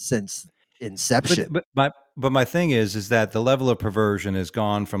since But inception. but my thing is that the level of perversion has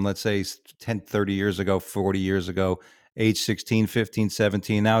gone from, let's say, 10, 30 years ago, 40 years ago, age 16, 15,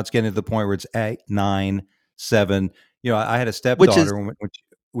 17. Now it's getting to the point where it's 8, 9, 7. I had a Which is stepdaughter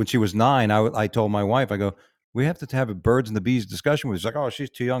when she was 9. I told my wife, I go, we have to have a birds and the bees discussion with her. She's like, oh, she's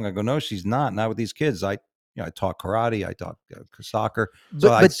too young. I go, no, she's not with these kids. I taught karate, I taught soccer.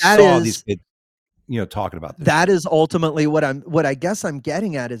 So I but that saw these is kids, talking about this that shit. is ultimately what I guess I'm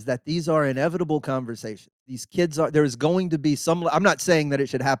getting at is that these are inevitable conversations. These kids are there's going to be some. I'm not saying that it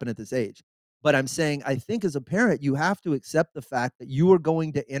should happen at this age, but I'm saying I think as a parent you have to accept the fact that you are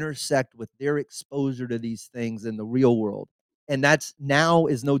going to intersect with their exposure to these things in the real world. And that's now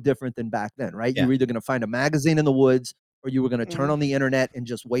is no different than back then, right? You Yeah. were either going to find a magazine in the woods or you were going to turn Mhm. on the internet and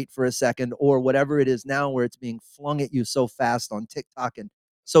just wait for a second, or whatever it is now where it's being flung at you so fast on TikTok and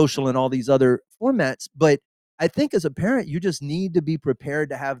social and all these other formats. But I think as a parent, you just need to be prepared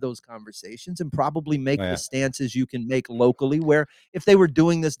to have those conversations and probably make Oh, the yeah. stances you can make locally. Where if they were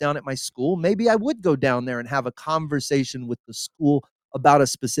doing this down at my school, maybe I would go down there and have a conversation with the school about a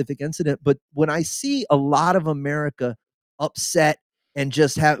specific incident. But when I see a lot of America upset and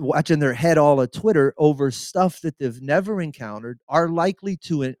just watching their head all of Twitter over stuff that they've never encountered, are unlikely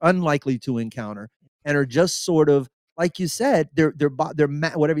to encounter, and are just sort of like you said, they're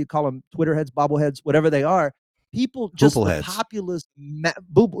whatever you call them, Twitter heads, bobbleheads, whatever they are. People, just Hoople the heads. populist,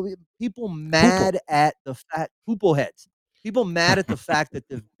 people Hoople. mad at the fact, poople heads, people mad at the fact that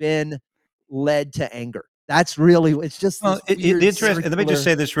they've been led to anger. That's really, it's just Well, this the weird interest. Let me just circular.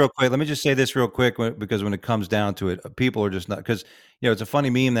 say this real quick. Let me just say this real quick, because when it comes down to it, people are just not, because it's a funny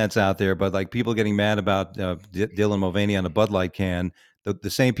meme that's out there, but like people getting mad about Dylan Mulvaney on a Bud Light can.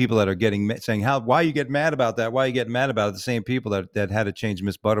 The same people that are saying, why are you getting mad about that? Why are you getting mad about it? The same people that had to change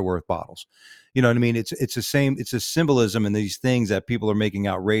Miss Butterworth bottles. You know what I mean? It's the same. It's a symbolism in these things that people are making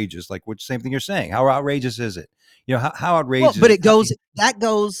outrageous. Like, which same thing you're saying? How outrageous is it? How Well, but outrageous? it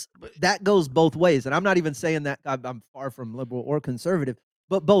goes But that goes both ways, and I'm not even saying that I'm far from liberal or conservative,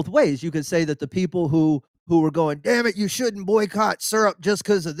 but both ways. You could say that the people who were going, "Damn it, you shouldn't boycott syrup just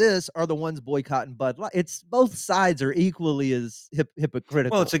because of this," are the ones boycotting Bud Light. It's both sides are equally as Well, it's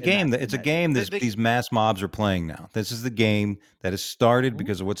hypocritical a in that game that in it's a that game they, that they these mass mobs are playing now. This is the game that has started Mhm.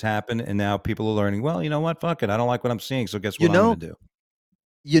 because of what's happened, and now people are learning. Well, you know what? Fuck it. I don't like what I'm seeing, so guess You what I'm know, going to do?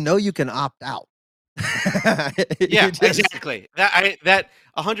 you can opt out. Yeah, You just exactly. That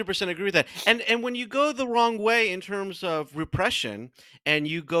 100% agree with that. And when you go the wrong way in terms of repression, and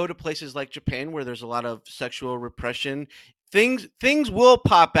you go to places like Japan where there's a lot of sexual repression things will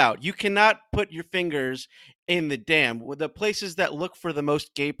pop out. You cannot put your fingers in the dam. The places that look for the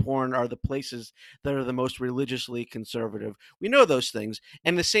most gay porn are the places that are the most religiously conservative. We know those things.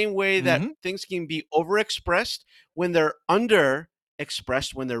 And the same way that Mhm. things can be overexpressed when they're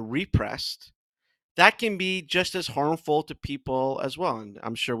underexpressed, when they're repressed, that can be just as harmful to people as well. And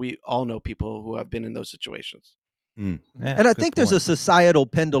I'm sure we all know people who have been in those situations. Yeah, And I good think there's a point. societal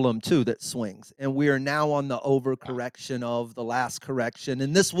pendulum too that swings, and we are now on the overcorrection of the last correction,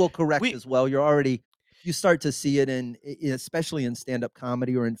 and this will correct We as well. You start to see it especially in stand-up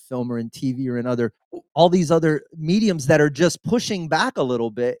comedy or in film or in TV or in all these other mediums that are just pushing back a little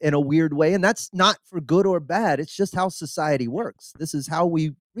bit in a weird way, and that's not for good or bad. It's just how society works. This is how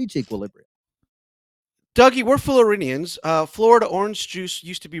we reach equilibrium. Dougie, we're Floridians. Florida orange juice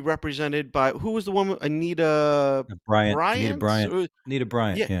used to be represented by who was the woman? Anita Anita Bryant? Bryant, Anita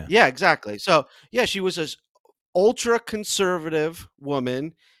Bryant. Yeah, Yeah. yeah, exactly. So yeah, she was a ultra conservative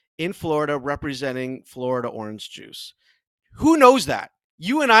woman in Florida representing Florida orange juice. Who knows that?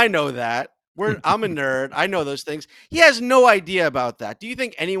 You and I know that. I'm a nerd. I know those things. He has no idea about that. Do you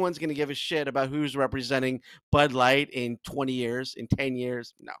think anyone's going to give a shit about who's representing Bud Light in 20 years, in 10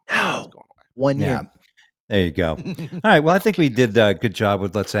 years? No, that's No. going away. 1 Yeah. year. There you go. All right. Well, I think we did a good job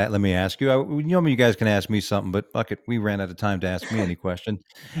with let me ask you. You guys can ask me something, but fuck it, we ran out of time to ask me any question.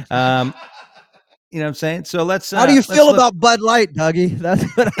 Um, you know what I'm saying? So How do you let's feel look. about Bud Light, Dougie? That's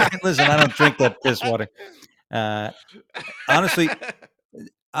what Listen, I don't drink that piss water. Uh, honestly,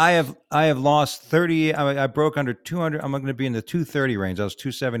 I have lost 30. I broke under 200. I'm going to be in the 230 range. I was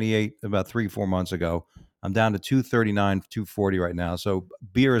 278 about 3-4 months ago. I'm down to 239, 240 right now. So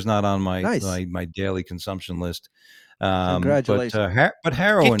beer is not on my Nice. my daily consumption list. Congratulations. But Get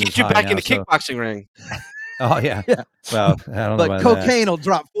heroin is you high back in now. the So kickboxing ring. oh yeah. Yeah. Well, I don't know But about that. cocaine will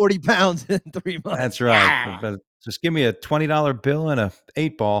drop 40 pounds in 3 months. That's right. But just give me a $20 bill and a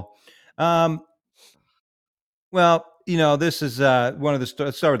 8-ball. Well, this is one of the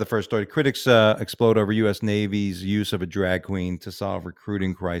let's start with the first story. Critics explode over U.S. Navy's use of a drag queen to solve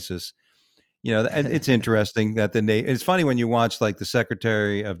recruiting crisis. And it's interesting that the Navy. It's funny when you watch like the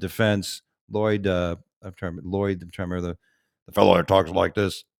Secretary of Defense Lloyd. I'm trying to remember the fellow that talks like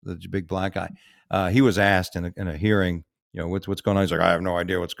this, the big black guy. He was asked in a hearing, what's going on. He's like, I have no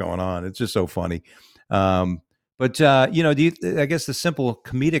idea what's going on. It's just so funny. But I guess the simple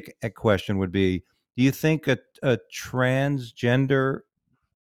comedic question would be: do you think a transgender?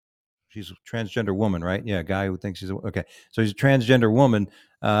 She's a transgender woman, right? Yeah, a guy who thinks okay. So he's a transgender woman.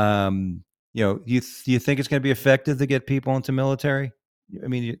 Do you think it's going to be effective to get people into military? I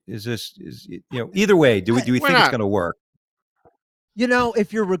mean, either way? Do we We're think it's not. going to work?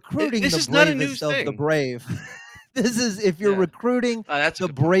 If you're recruiting This the is not a new bravest of the thing. brave, if you're Yeah. recruiting That's a the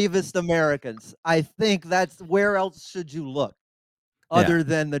good point. bravest Americans, I think that's where else should you look Yeah. other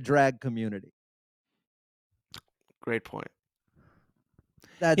than the drag community? Great point.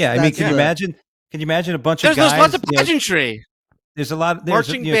 Yeah, I mean, That's the Can you imagine a bunch of There's lots guys? of pageantry, There's a lot.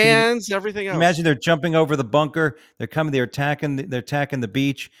 marching Can you bands, everything else. imagine they're jumping over the bunker? They're attacking the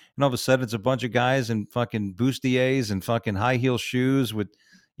beach, and all of a sudden it's a bunch of guys in fucking bustiers and fucking high heel shoes with,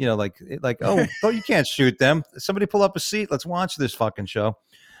 oh, you can't shoot them. Somebody pull up a seat. Let's watch this fucking show.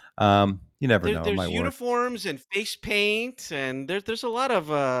 You never know. It There's might work. uniforms and face paint, and there's a lot of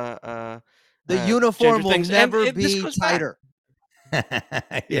the gender uniform will things, and never this be goes back. tighter.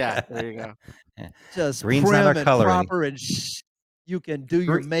 Yeah, there you go. Just Green's not our prim and color. proper and you can do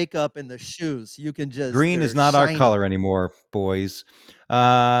your Green, makeup in the shoes. You can just green is they're not our shiny. color anymore, boys.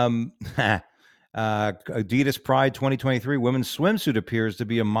 Adidas Pride 2023 women's swimsuit appears to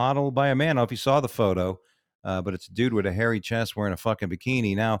be a model by a man. I don't know if you saw the photo, but it's a dude with a hairy chest wearing a fucking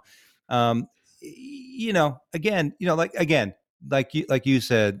bikini. Now, like you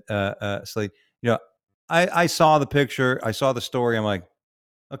said, Slade, I saw the picture, I saw the story. I'm like,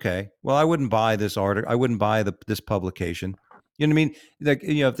 okay, well, I wouldn't buy this article. I wouldn't buy this publication. You know what I mean? Like,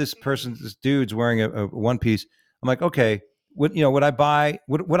 if this dude's wearing a one piece, I'm like, okay, would I buy?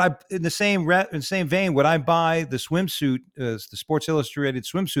 Would I in the same vein? Would I buy the swimsuit, the Sports Illustrated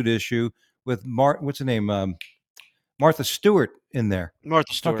swimsuit issue with what's her name, Martha Stewart in there?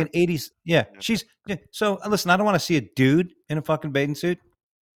 Martha Fucking Stewart. 80s. Yeah, she's. Yeah, so listen, I don't want to see a dude in a fucking bathing suit,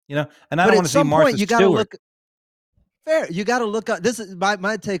 and I But don't at want to see some Martha point you gotta Stewart. look fair. You gotta look up this is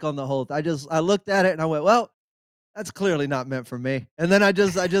my take on the whole I looked at it and I went, well, that's clearly not meant for me. And then I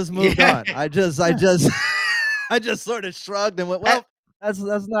just moved Yeah. on. I just I just sort of shrugged and went, well, that's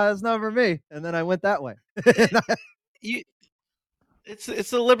not for me. And then I went that way. You,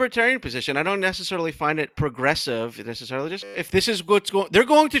 it's a libertarian position. I don't necessarily find it progressive necessarily. Just if this is what's going, they're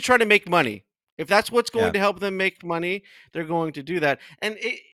going to try to make money. If that's what's Yeah. going to help them make money, they're going to do that. And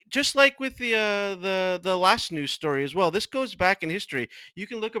just like with the last news story as well, this goes back in history. You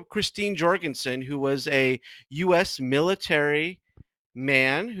can look up Christine Jorgensen, who was a U.S. military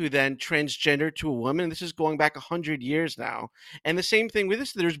man who then transgendered to a woman. This is going back 100 years now. And the same thing with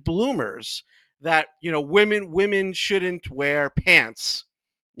this. There's bloomers that women shouldn't wear pants.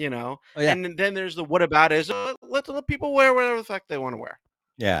 Oh yeah. And then there's the what about is let people wear whatever the fuck they want to wear.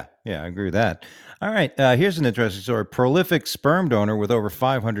 Yeah, I agree with that. All right, here's an interesting story. Prolific sperm donor with over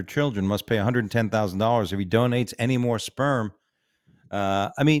 500 children must pay $110,000 if he donates any more sperm.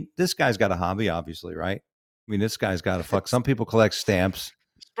 I mean, this guy's got a hobby, obviously, right? I mean, this guy's got to fuck. Some people collect stamps,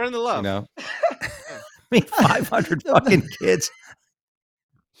 Spreading the you love. know. Yeah. I mean, 500 fucking kids.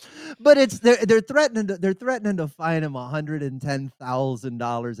 But they're threatening to fine him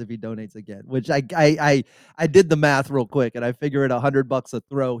 $110,000 if he donates again. Which I did the math real quick, and I figure at $100 a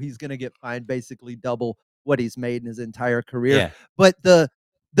throw, he's gonna get fined basically double what he's made in his entire career. Yeah, But the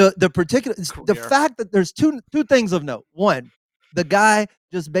particular the Career. fact that there's two things of note. One, the guy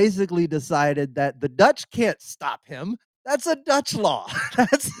just basically decided that the Dutch can't stop him. That's a Dutch law.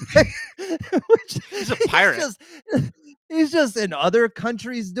 That's which He's a pirate. he's just in other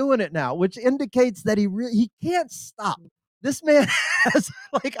countries doing it now, which indicates that he can't stop. This man has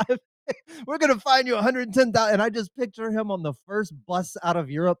like we're gonna find you 110,000, and I just picture him on the first bus out of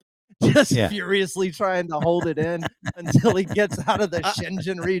Europe, just Yeah. furiously trying to hold it in until he gets out of the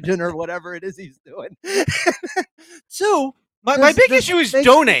Shenzhen region or whatever it is he's doing. Two, My big this issue is makes-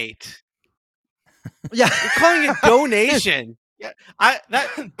 donate. Yeah, You're calling it donation. Yeah,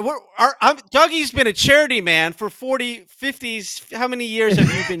 Dougie's been a charity man for 40, 50s. How many years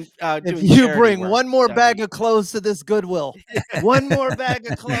have you been doing if you charity bring work, one more Dougie? bag of clothes to this Goodwill, one more bag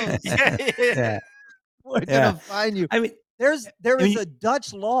of clothes, Yeah. we're Yeah. gonna find you. I mean, There I mean, is a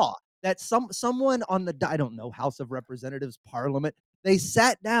Dutch law that someone on the I don't know House of Representatives Parliament, they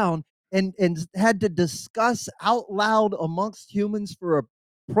sat down and had to discuss out loud amongst humans for a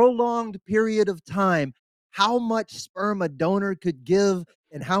prolonged period of time how much sperm a donor could give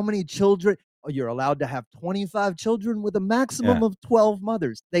and how many children. Oh, you're allowed to have 25 children with a maximum Yeah. of 12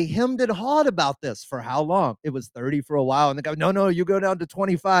 mothers. They hemmed and hawed about this for how long? It was 30 for a while. And they go, no, you go down to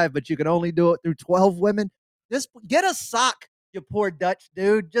 25, but you can only do it through 12 women. Just get a sock, you poor Dutch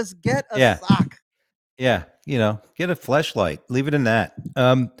dude. Just get a Yeah. sock. Yeah, get a fleshlight. Leave it in that.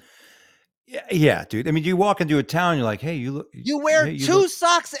 Yeah, dude. I mean, you walk into a town, you're like, hey, you look. You wear hey, you two look-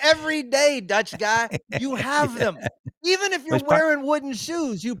 socks every day, Dutch guy. You have them. Even if you're It's part- wearing wooden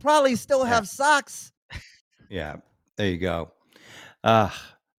shoes, you probably still have socks. Yeah, there you go.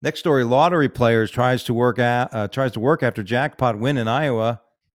 Next story: lottery players tries to work after jackpot win in Iowa.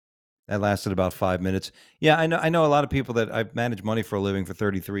 That lasted about 5 minutes. Yeah, I know a lot of people that I've managed money for a living for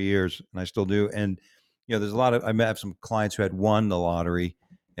 33 years, and I still do. And there's a lot of I have some clients who had won the lottery,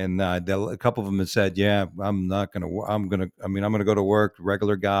 and a couple of them had said, "Yeah, I'm not gonna. I'm gonna go to work,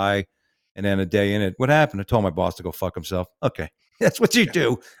 regular guy, and then a day in it. What happened? I told my boss to go fuck himself. Okay, that's what you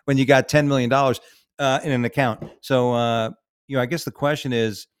do when you got $10 million in an account. So, I guess the question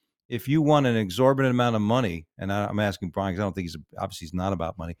is, if you won an exorbitant amount of money, and I'm asking Brian because I don't think he's not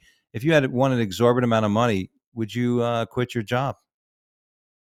about money. If you had won an exorbitant amount of money, would you quit your job?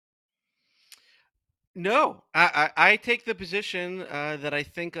 No, I take the position that I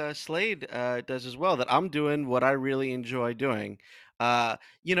think Slade does as well. That I'm doing what I really enjoy doing. I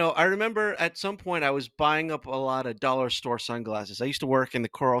remember at some point I was buying up a lot of dollar store sunglasses. I used to work in the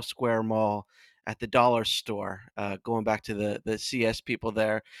Coral Square Mall at the dollar store, going back to the CS people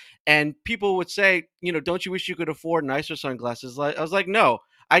there, and people would say, don't you wish you could afford nicer sunglasses? I was like, no.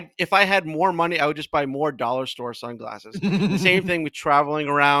 If I had more money, I would just buy more dollar store sunglasses. The same thing with traveling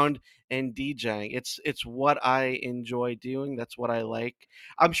around and DJing. It's what I enjoy doing. That's what I like.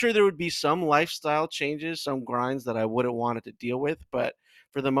 I'm sure there would be some lifestyle changes, some grinds that I wouldn't want it to deal with, but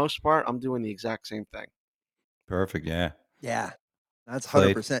for the most part, I'm doing the exact same thing. Perfect. Yeah. Yeah, that's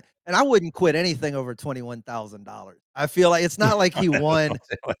Slade. 100%. And I wouldn't quit anything over $21,000. I feel like it's not like he won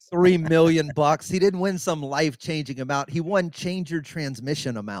 $3 million. He didn't win some life-changing amount. He won change your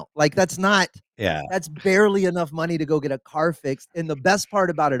transmission amount. Like that's barely enough money to go get a car fixed. And the best part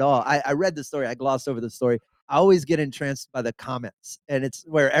about it all, I read the story. I glossed over the story. I always get entranced by the comments, and it's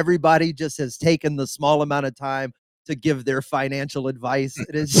where everybody just has taken the small amount of time to give their financial advice.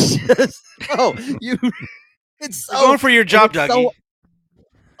 It is just, it's You're going for your job, it's Dougie. so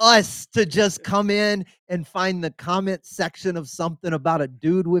us to just come in and find the comment section of something about a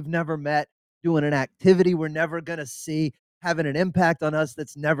dude we've never met doing an activity we're never gonna see. having an impact on us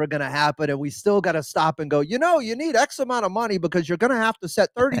that's never going to happen. And we still got to stop and go, you need X amount of money because you're going to have to set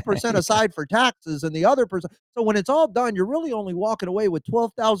 30% aside for taxes and the other percent. So when it's all done, you're really only walking away with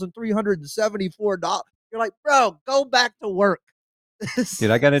 $12,374. You're like, bro, go back to work. Dude,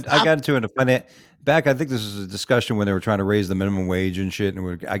 I got into back. I think this is a discussion when they were trying to raise the minimum wage and shit.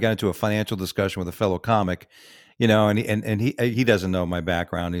 And I got into a financial discussion with a fellow comic, and he doesn't know my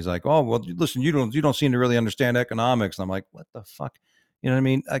background. He's like, "Oh, well, listen, you don't seem to really understand economics." And I'm like, "What the fuck?" You know what I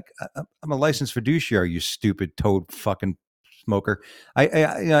mean? Like, I'm a licensed fiduciary. You stupid toad fucking smoker.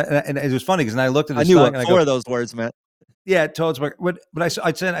 And it was funny because I looked at the I knew stock what 4 of those words meant. Yeah, toad smoker. But I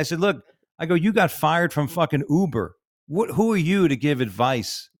said, look, I go, you got fired from fucking Uber. Who are you to give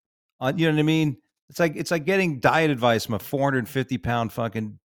advice on, you know what I mean? It's like getting diet advice from a 450-pound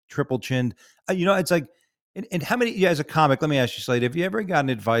fucking triple chinned, it's like, and how many, as a comic, let me ask you, Slade, have you ever gotten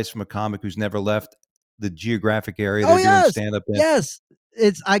advice from a comic who's never left the geographic area Oh, they're doing yes. stand up in? Yes.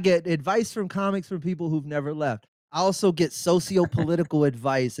 I get advice from comics from people who've never left. I also get socio-political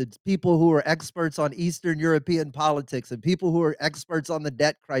advice. It's people who are experts on Eastern European politics and people who are experts on the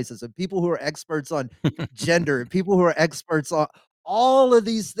debt crisis and people who are experts on gender and people who are experts on all of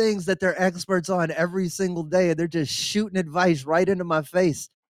these things that they're experts on every single day. And they're just shooting advice right into my face.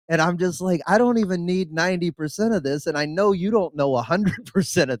 And I'm just like, I don't even need 90% of this. And I know you don't know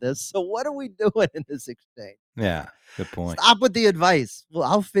 100% of this. So what are we doing in this exchange? Yeah, good point. Stop with the advice. Well,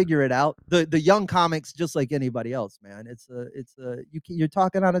 I'll figure it out. The young comics, just like anybody else, man. You're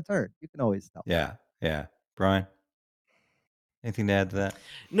talking on a turn. You can always tell. Yeah. Brian, anything to add to that?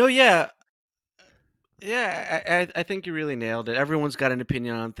 No, yeah. Yeah, I think you really nailed it. Everyone's got an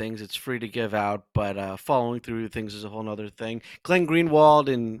opinion on things. It's free to give out, but following through things is a whole nother thing. Glenn Greenwald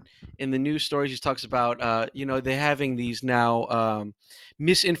in the news stories, he talks about they're having these now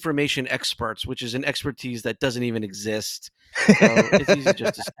misinformation experts, which is an expertise that doesn't even exist. So it's easy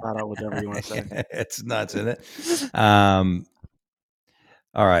just to start out whatever you want to say. It's nuts, isn't it? All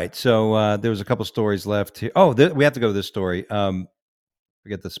right, so there was a couple stories left here. Oh, we have to go to this story.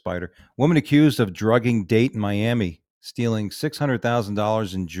 Forget the spider. Woman accused of drugging date in Miami, stealing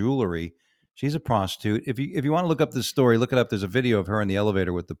 $600,000 in jewelry. She's a prostitute. If you want to look up this story, look it up. There's a video of her in the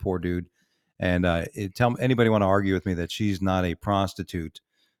elevator with the poor dude. And tell anybody want to argue with me that she's not a prostitute.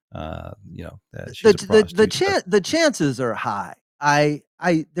 That she's a prostitute. The chances are high.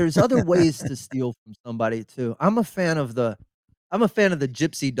 There's other ways to steal from somebody too. I'm a fan of the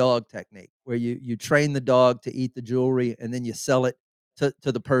gypsy dog technique where you train the dog to eat the jewelry and then you sell it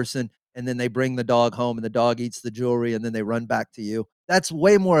to the person and then they bring the dog home and the dog eats the jewelry and then they run back to you. That's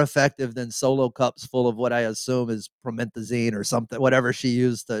way more effective than solo cups full of what I assume is promethazine or something, whatever she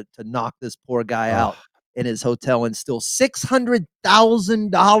used to knock this poor guy out in his hotel and steal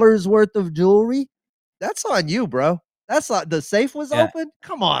 $600,000 worth of jewelry. That's on you, bro. That's not, the safe was open.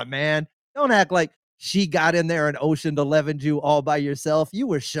 Come on, man. Don't act like she got in there and Ocean 11'd you all by yourself. You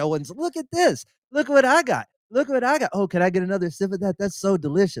were showing, look at this. Look what I got. Look what I got. Oh, can I get another sip of that? That's so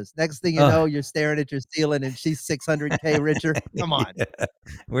delicious. Next thing you know, you're staring at your ceiling and she's 600K richer. Come on. Yeah.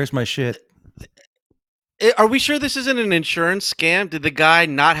 Where's my shit? Are we sure this isn't an insurance scam? Did the guy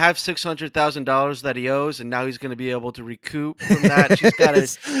not have $600,000 that he owes, and now he's going to be able to recoup from that? She's got to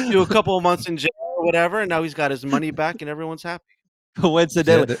do a couple of months in jail or whatever, and now he's got his money back, and everyone's happy.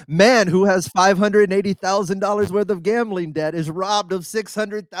 Coincidentally, man who has $580,000 worth of gambling debt is robbed of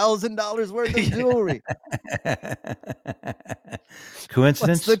 $600,000 worth of jewelry.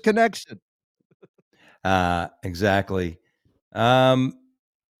 Coincidence? What's the connection? Exactly.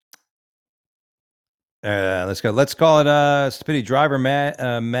 Let's go. Let's call it stupidity. Driver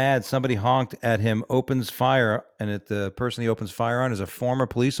mad. Somebody honked at him, opens fire, and the person he opens fire on is a former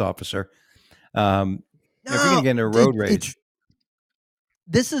police officer. If you're gonna get into road rage,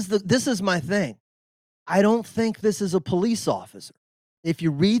 this is my thing. I don't think this is a police officer. If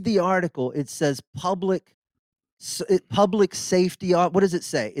you read the article, it says public safety. What does it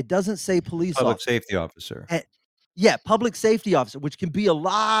say? It doesn't say police public officer. Safety officer. Yeah, public safety officer, which can be a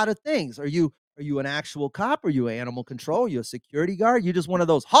lot of things. Are you an actual cop? Are you animal control? Are you a security guard? You just one of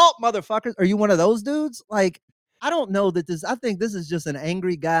those halt motherfuckers? Are you one of those dudes? Like, I don't know that I think this is just an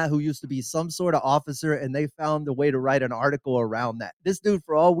angry guy who used to be some sort of officer and they found a way to write an article around that. This dude,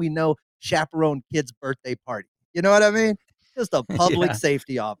 for all we know, chaperoned kids' birthday party. You know what I mean? Just a public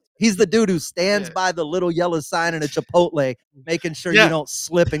safety officer. He's the dude who stands by the little yellow sign in a Chipotle, making sure you don't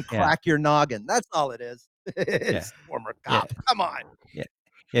slip and crack your noggin. That's all it is. It's former cop. Come on.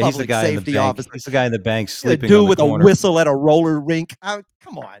 Yeah, he's the guy in the bank. Officer. He's the guy in the bank sleeping. Dude with a whistle at a roller rink.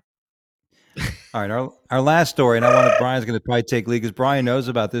 Come on. All right, our last story, and Brian's going to probably take lead because Brian knows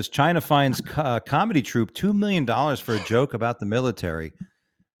about this. China fines comedy troupe $2 million for a joke about the military.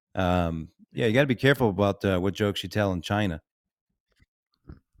 Yeah, you got to be careful about what jokes you tell in China.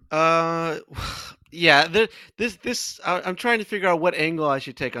 Uh, yeah. I'm trying to figure out what angle I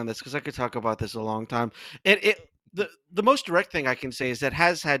should take on this because I could talk about this a long time. It the most direct thing I can say is that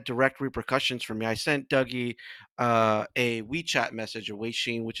has had direct repercussions for me. I sent Dougie a WeChat message, a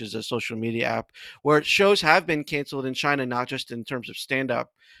Weixin, which is a social media app, where shows have been canceled in China, not just in terms of stand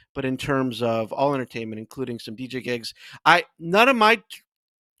up, but in terms of all entertainment, including some DJ gigs. I None of my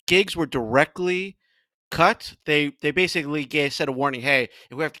gigs were directly cut. They basically said a warning. Hey,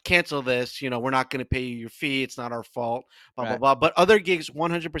 if we have to cancel this, we're not going to pay you your fee. It's not our fault. Blah blah Right. blah. But other gigs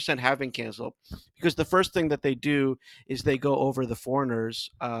 100% have been canceled because the first thing that they do is they go over the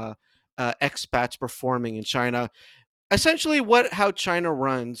foreigners, expats performing in China. Essentially, how China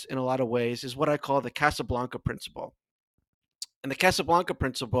runs in a lot of ways is what I call the Casablanca principle. And the Casablanca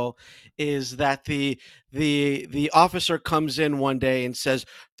principle is that the officer comes in one day and says,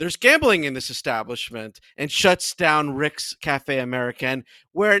 "There's gambling in this establishment," and shuts down Rick's Cafe American,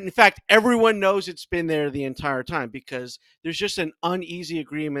 where in fact everyone knows it's been there the entire time because there's just an uneasy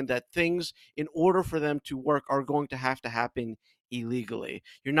agreement that things, in order for them to work, are going to have to happen illegally.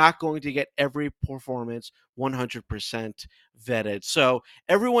 You're not going to get every performance 100% vetted. So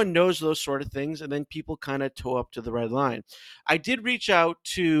everyone knows those sort of things, and then people kind of toe up to the red line. I did reach out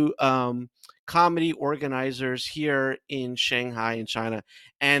to comedy organizers here in Shanghai, in China,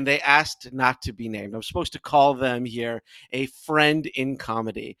 and they asked not to be named. I'm supposed to call them here a friend in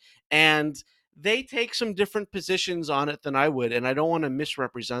comedy. And they take some different positions on it than I would, and I don't want to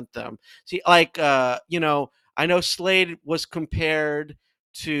misrepresent them. See, like, I know Slade was compared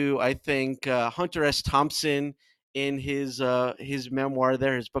to, I think, Hunter S. Thompson in his memoir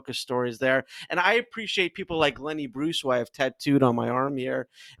there, his book of stories there. And I appreciate people like Lenny Bruce, who I have tattooed on my arm here,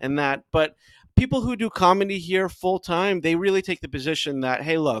 and that. But people who do comedy here full time, they really take the position that,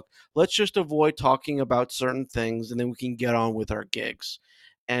 hey, look, let's just avoid talking about certain things, and then we can get on with our gigs.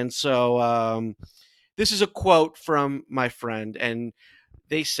 And so this is a quote from my friend, and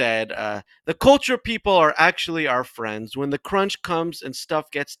they said, the culture people are actually our friends. When the crunch comes and stuff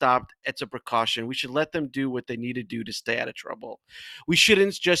gets stopped, it's a precaution. We should let them do what they need to do to stay out of trouble. We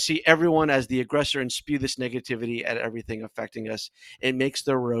shouldn't just see everyone as the aggressor and spew this negativity at everything affecting us. It makes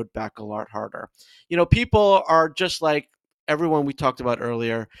the road back a lot harder. People are just like everyone we talked about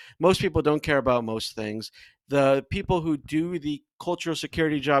earlier. Most people don't care about most things. The people who do the cultural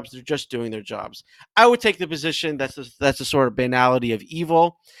security jobs, they're just doing their jobs. I would take the position that's a sort of banality of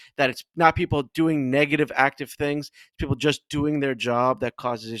evil, that it's not people doing negative active things, it's people just doing their job that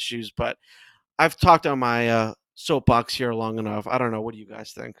causes issues. But I've talked on my soapbox here long enough. I don't know. What do you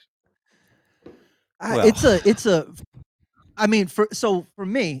guys think? Well, It's a I mean, for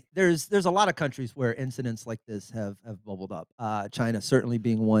me, there's a lot of countries where incidents like this have bubbled up. China certainly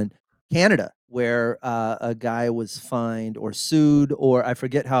being one. Canada, where a guy was fined or sued, or I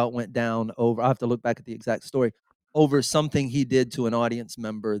forget how it went down over. I have to look back at the exact story over something he did to an audience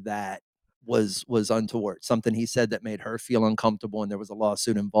member that was untoward. Something he said that made her feel uncomfortable, and there was a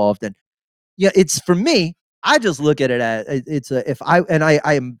lawsuit involved. And yeah, it's for me, I just look at it as it's a if I and I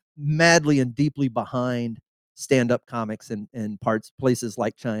am madly and deeply behind stand-up comics in parts places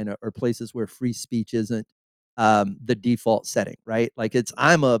like China or places where free speech isn't the default setting, right? Like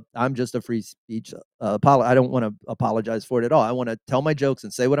I'm just a free speech I don't want to apologize for it at all. I want to tell my jokes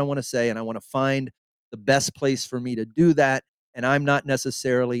and say what I want to say, and I want to find the best place for me to do that. And I'm not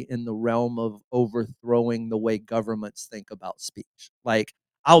necessarily in the realm of overthrowing the way governments think about speech. Like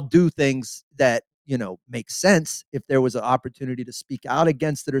I'll do things that make sense if there was an opportunity to speak out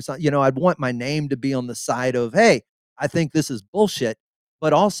against it or something. I'd want my name to be on the side of, hey, I think this is bullshit.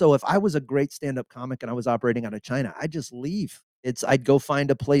 But also, if I was a great stand-up comic and I was operating out of China, I'd just leave. I'd go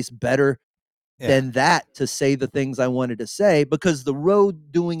find a place better yeah. than that to say the things I wanted to say, because the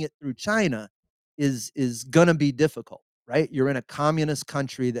road doing it through China is gonna be difficult, right? You're in a communist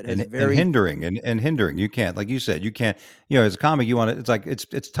country that has And very hindering and hindering. You can't, like you said, you can't. As a comic, you want to. It's like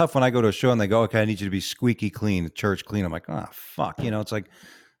it's tough when I go to a show and they go, "Okay, I need you to be squeaky clean, church clean." I'm like, "Oh fuck," it's like,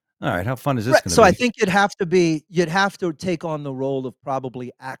 all right, how fun is this right. going to So I be? think you'd have to take on the role of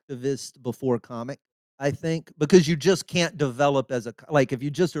probably activist before comic. I think because you just can't develop as like if you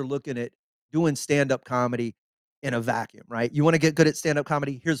just are looking at doing stand up comedy in a vacuum, right? You want to get good at stand up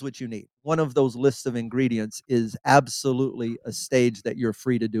comedy. Here's what you need. One of those lists of ingredients is absolutely a stage that you're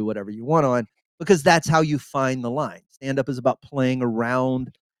free to do whatever you want on, because that's how you find the line. Stand up is about playing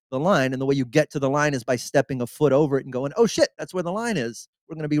around the line, and the way you get to the line is by stepping a foot over it and going, "Oh shit, that's where the line is.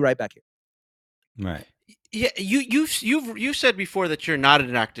 We're going to be right back here." Right. Yeah, you said before that you're not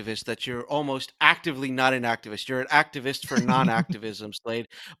an activist, that you're almost actively not an activist. You're an activist for non-activism, Slade.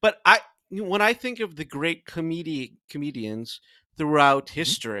 But when I think of the great comedians throughout Mhm.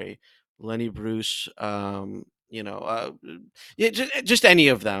 history, Lenny Bruce, yeah, just any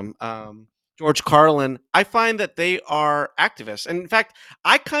of them, George Carlin, I find that they are activists. And in fact,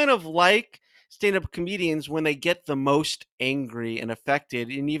 I kind of like stand-up comedians when they get the most angry and affected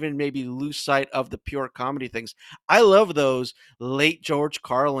and even maybe lose sight of the pure comedy things. I love those late George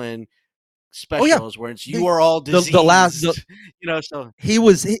Carlin Oh yeah, specials where it's "you the are all the last diseased," so he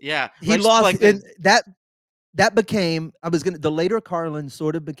was yeah, he like stuff lost like and the that became I was gonna the later Carlin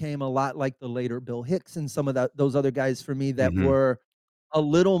sort of became a lot like the later Bill Hicks and some of those other guys for me that Mm-hmm. were a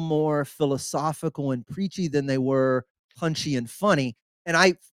little more philosophical and preachy than they were punchy and funny. And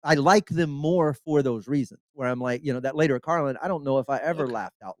I like them more for those reasons. Where I'm like, that later Carlin, I don't know if I ever okay.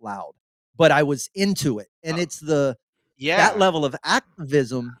 laughed out loud, but I was into it. And Oh, it's that yeah. level of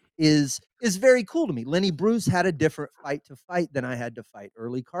activism is very cool to me. Lenny Bruce had a different fight to fight than I had to fight.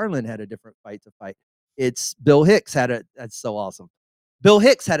 Early Carlin had a different fight to fight. It's Bill Hicks had a that's so awesome. Bill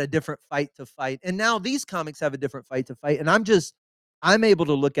Hicks had a different fight to fight, and now these comics have a different fight to fight. And I'm able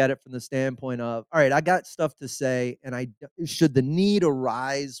to look at it from the standpoint of, all right, I got stuff to say, and should the need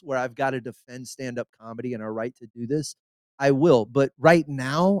arise where I've got to defend stand up comedy and our right to do this, I will. But right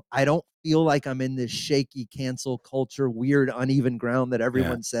now, I don't feel like I'm in this shaky cancel culture, weird, uneven ground that Yeah.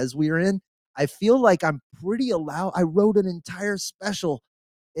 everyone says we're in. I feel like I'm pretty allowed. I wrote an entire special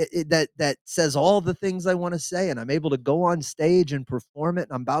that says all the things I want to say, and I'm able to go on stage and perform it.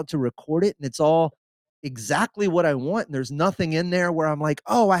 And I'm about to record it, and it's all exactly what I want. And there's nothing in there where I'm like,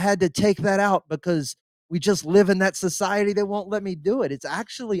 oh, I had to take that out because we just live in that society that won't let me do it. It's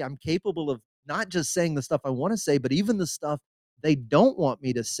actually I'm capable of not just saying the stuff I want to say, but even the stuff they don't want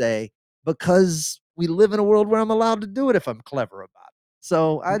me to say because we live in a world where I'm allowed to do it if I'm clever about it.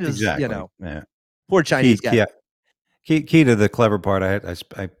 So I just, Exactly. Yeah. poor Key, Chinese guy. key, key to the clever part.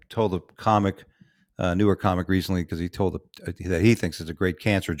 I told a comic, newer comic recently because he told that he thinks it's a great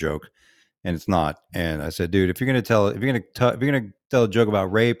cancer joke, and it's not. And I said, dude, if you're gonna tell a joke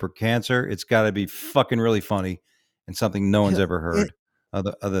about rape or cancer, it's got to be fucking really funny and something no one's Yeah, ever it, heard.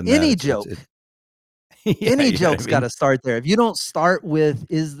 Other than that, any it's joke yeah, any you know what I joke's got mean. to start there. If you don't start with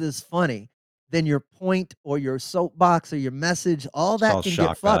 "Is this funny?" then your point or your soapbox or your message, all It's that all can get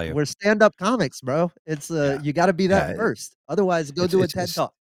shock fucked. value. We're stand-up comics, bro. It's Yeah, you got to be that yeah. first. Otherwise, go It's do a it's TED it's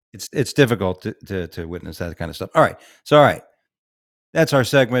talk. it's difficult to witness that kind of stuff. All right, so all right. That's our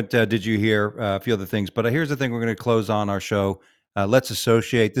segment. Did you hear a few other things? But here's the thing: we're going to close on our show. Let's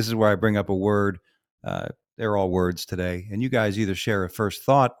associate. This is where I bring up a word. Uh, they're all words today, and you guys either share a first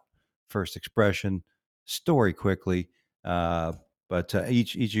thought, first expression, story quickly. Uh, but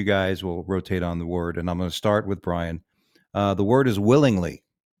each you guys will rotate on the word, and I'm going to start with Brian. The word is willingly.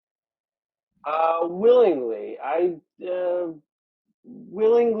 Willingly.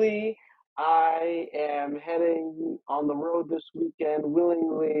 Willingly, I am heading on the road this weekend.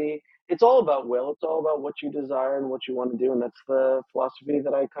 Willingly, it's all about will. It's all about what you desire and what you want to do, and that's the philosophy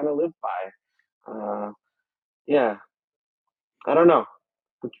that I kind of live by. Yeah, I don't know. All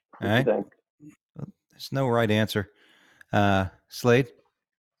What you right. think? There's no right answer. Slade.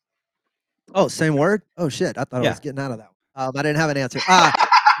 Oh, same word? Oh shit, I thought I Yeah. was getting out of that one. I didn't have an answer.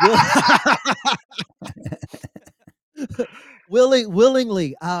 Will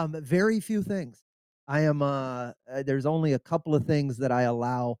willingly, very few things. I am there's only a couple of things that I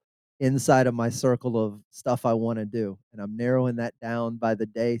allow inside of my circle of stuff I want to do, and I'm narrowing that down by the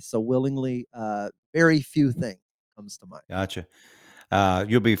day. So willingly, very few things comes to mind. Gotcha.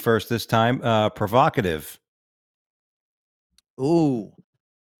 You'll be first this time. Provocative. Ooh,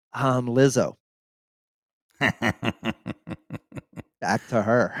 Lizzo, There back to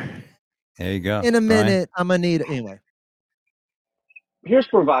her. you go, In a Brian. minute, I'm gonna need anyway. Here's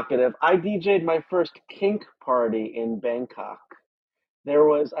provocative. I DJ'd my first kink party in Bangkok.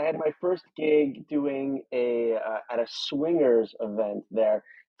 I had my first gig doing a at a swingers event there.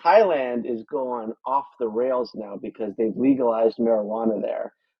 Thailand is going off the rails now because they've legalized marijuana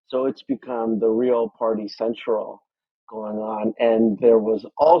there, so it's become the real party central going on, and there was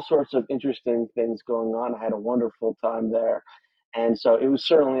all sorts of interesting things going on. I had a wonderful time there, and so it was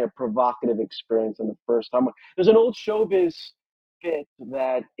certainly a provocative experience. And the first time there's an old showbiz bit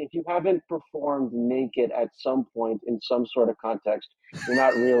that if you haven't performed naked at some point in some sort of context, you're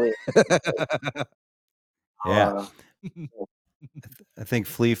not really. Yeah, Uh, I think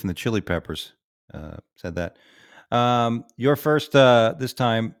Flea from the Chili Peppers said that. Your first this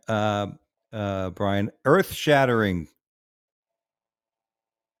time, Brian. Earth shattering.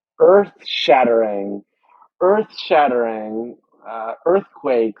 earth-shattering, earth-shattering,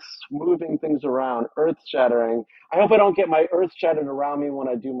 earthquakes, moving things around, earth-shattering. I hope I don't get my earth shattered around me when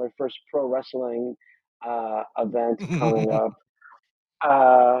I do my first pro wrestling event coming up.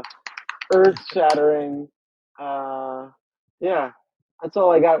 Uh, Earth-shattering. Uh, yeah, that's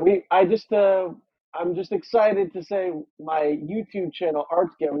all I got. I'm just excited to say my YouTube channel,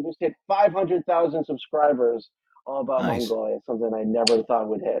 ArtScale, we just hit 500,000 subscribers. All about Nice. Mongolia, something I never thought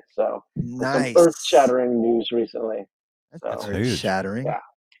would hit. So that's some Nice. earth-shattering news recently. That's So That's huge. earth-shattering. yeah,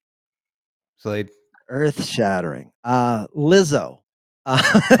 Slade. Earth-shattering. Lizzo.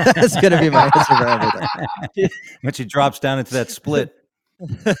 That's gonna be my answer for everything. When she drops down into that split.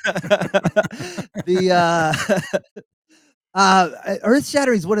 The,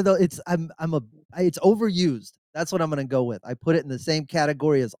 earth-shattering is one of those it's overused. That's what I'm gonna go with. I put it in the same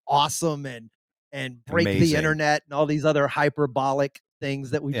category as awesome and break the Amazing. internet and all these other hyperbolic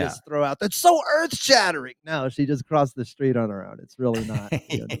things that we Yeah. just throw out. That's so earth-shattering. No, she just crossed the street on her own. It's really not the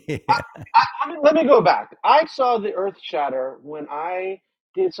end of the Yeah. let me go back. I saw the earth shatter when I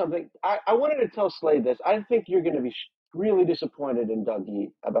did something. I wanted to tell Slade this. I think you're going to be really disappointed in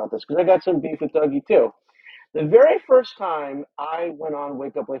Dougie about this because I got some beef with Dougie too. The very first time I went on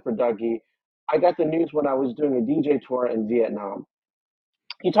Wake Up Late for Dougie, I got the news when I was doing a DJ tour in Vietnam.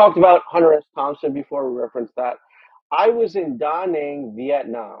 You talked about Hunter S. Thompson before, we referenced that. I was in Da Nang,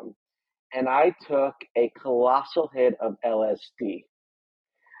 Vietnam, and I took a colossal hit of LSD.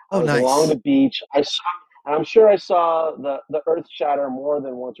 I Oh, was along nice. the beach. And I'm sure I saw the earth shatter more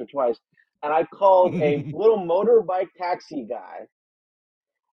than once or twice. And I called a little motorbike taxi guy,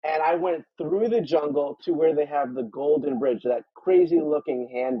 and I went through the jungle to where they have the Golden Bridge, that crazy looking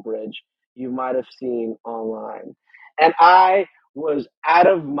hand bridge you might have seen online. And I was out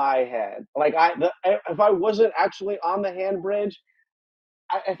of my head. If I wasn't actually on the hand bridge,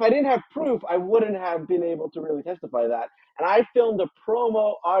 if I didn't have proof, I wouldn't have been able to really testify that. And I filmed a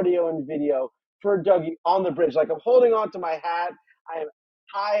promo audio and video for Dougie on the bridge. Like I'm holding on to my hat. I am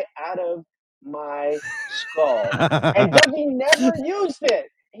high out of my skull. And Dougie never used it.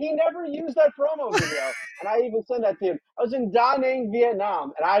 He never used that promo video. And I even sent that to him. I was in Da Nang,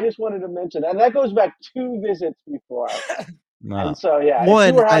 Vietnam, and I just wanted to mention that. And that goes back 2 visits before. And Wow. so, yeah, if you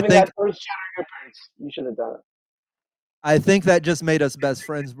One, were having that earth shattering appearance, you should have done it. I think that just made us best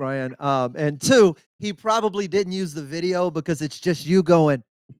friends, Brian. And two, he probably didn't use the video because it's just you going,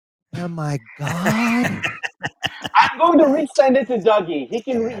 "Oh my god." I'm going to resend it to Dougie. He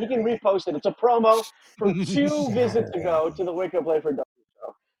can repost it. It's a promo from 2 visits ago to the Wake Up Play for Dougie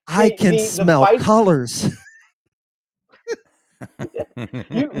show. I can The smell bike. colors.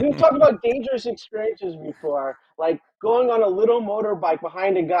 We've talked about dangerous experiences before, like going on a little motorbike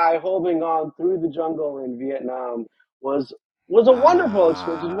behind a guy holding on through the jungle in Vietnam was was a wonderful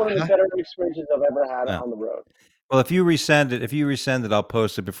experience. It was one of the Uh-huh. better experiences I've ever had Yeah. on the road. Well, if you resend it, I'll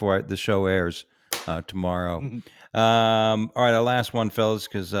post it before the show airs tomorrow. All right, our last one, fellas,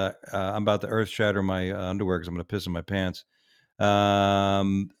 because I'm about to earth shatter my underwear because I'm going to piss in my pants.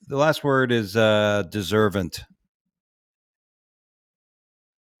 The last word is deservant.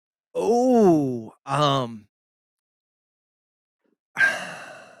 Oh,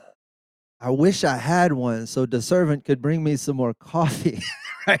 I wish I had one so the servant could bring me some more coffee.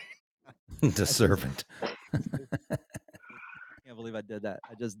 Right? Deservant. I can't believe I did that.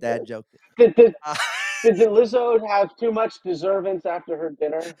 I just dad joked it. Did, did, Uh, did Lizzo have too much deservance after her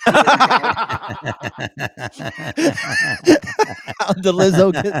dinner? How did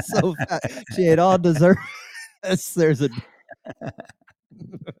Lizzo get so fat? She ate all dessert. There's a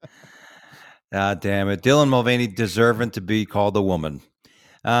Ah, damn it. Dylan Mulvaney deserving to be called a woman.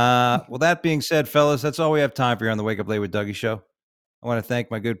 Well, that being said, fellas, that's all we have time for here on the Wake Up Late with Dougie show. I want to thank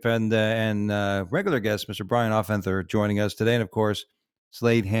my good friend and regular guest, Mr. Brian Offenther, joining us today. And of course,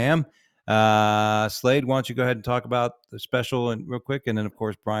 Slade Ham. Slade, why don't you go ahead and talk about the special and real quick, and then of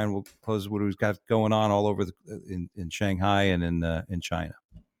course Brian will close what he's got going on all over in Shanghai and in China.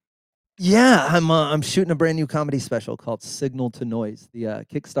 Yeah, I'm shooting a brand new comedy special called Signal to Noise. The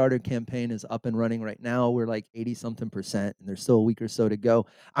Kickstarter campaign is up and running right now. We're like 80 something percent, and there's still a week or so to go.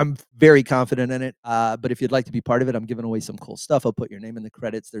 I'm very confident in it. But if you'd like to be part of it, I'm giving away some cool stuff. I'll put your name in the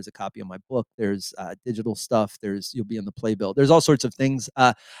credits. There's a copy of my book. There's digital stuff. You'll be in the playbill. There's all sorts of things.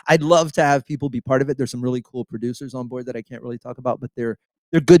 I'd love to have people be part of it. There's some really cool producers on board that I can't really talk about, but they're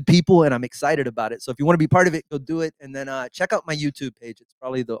good people and I'm excited about it. So if you want to be part of it, go do it. And then check out my YouTube page. It's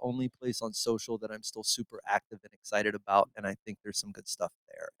probably the only place on social that I'm still super active and excited about. And I think there's some good stuff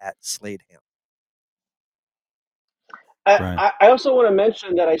there at Slade Ham. Brian. I also want to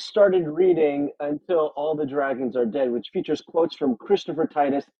mention that I started reading Until All the Dragons Are Dead, which features quotes from Christopher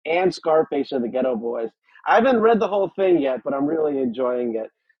Titus and Scarface of the Ghetto Boys. I haven't read the whole thing yet, but I'm really enjoying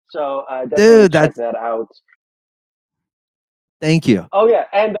it. So definitely Dude, check that's that out. thank you. Oh, yeah.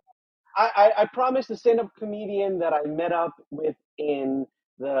 And I promised a stand-up comedian that I met up with in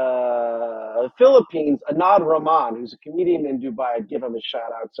the Philippines, Anad Rahman, who's a comedian in Dubai. I'd give him a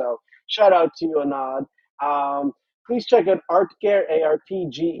shout out. So shout out to you, Anad. Please check out Artger,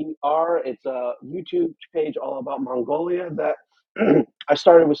 Artger. It's a YouTube page all about Mongolia that I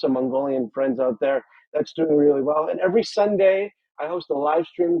started with some Mongolian friends out there. That's doing really well. And every Sunday, I host a live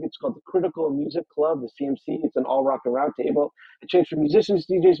stream. It's called the Critical Music Club, the CMC. It's an all rock and round table. It changed from musicians,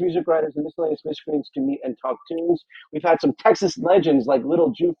 DJs, music writers, and miscellaneous miscreants to meet and talk tunes. We've had some Texas legends like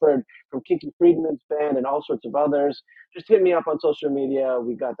Little Juford from Kiki Friedman's band and all sorts of others. Just hit me up on social media.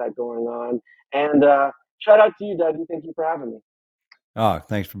 We got that going on. And shout out to you, Dougie. Thank you for having me. Oh,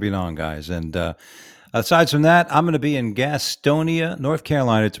 thanks for being on, guys. And aside from that, I'm going to be in Gastonia, North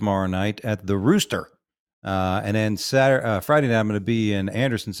Carolina tomorrow night at the Rooster. And then Friday night, I'm going to be in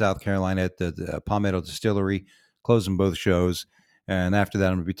Anderson, South Carolina at the Palmetto Distillery, closing both shows. And after that,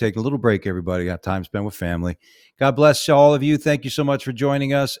 I'm going to be taking a little break, everybody. Got time spent with family. God bless all of you. Thank you so much for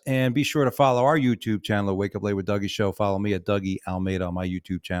joining us. And be sure to follow our YouTube channel, the Wake Up Late with Dougie Show. Follow me at Dougie Almeida on my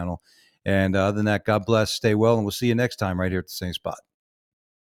YouTube channel. And other than that, God bless, stay well, and we'll see you next time right here at the same spot.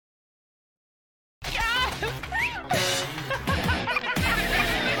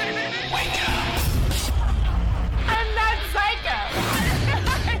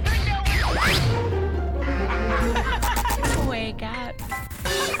 Wake up.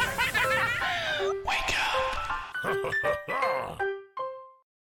 Wake up.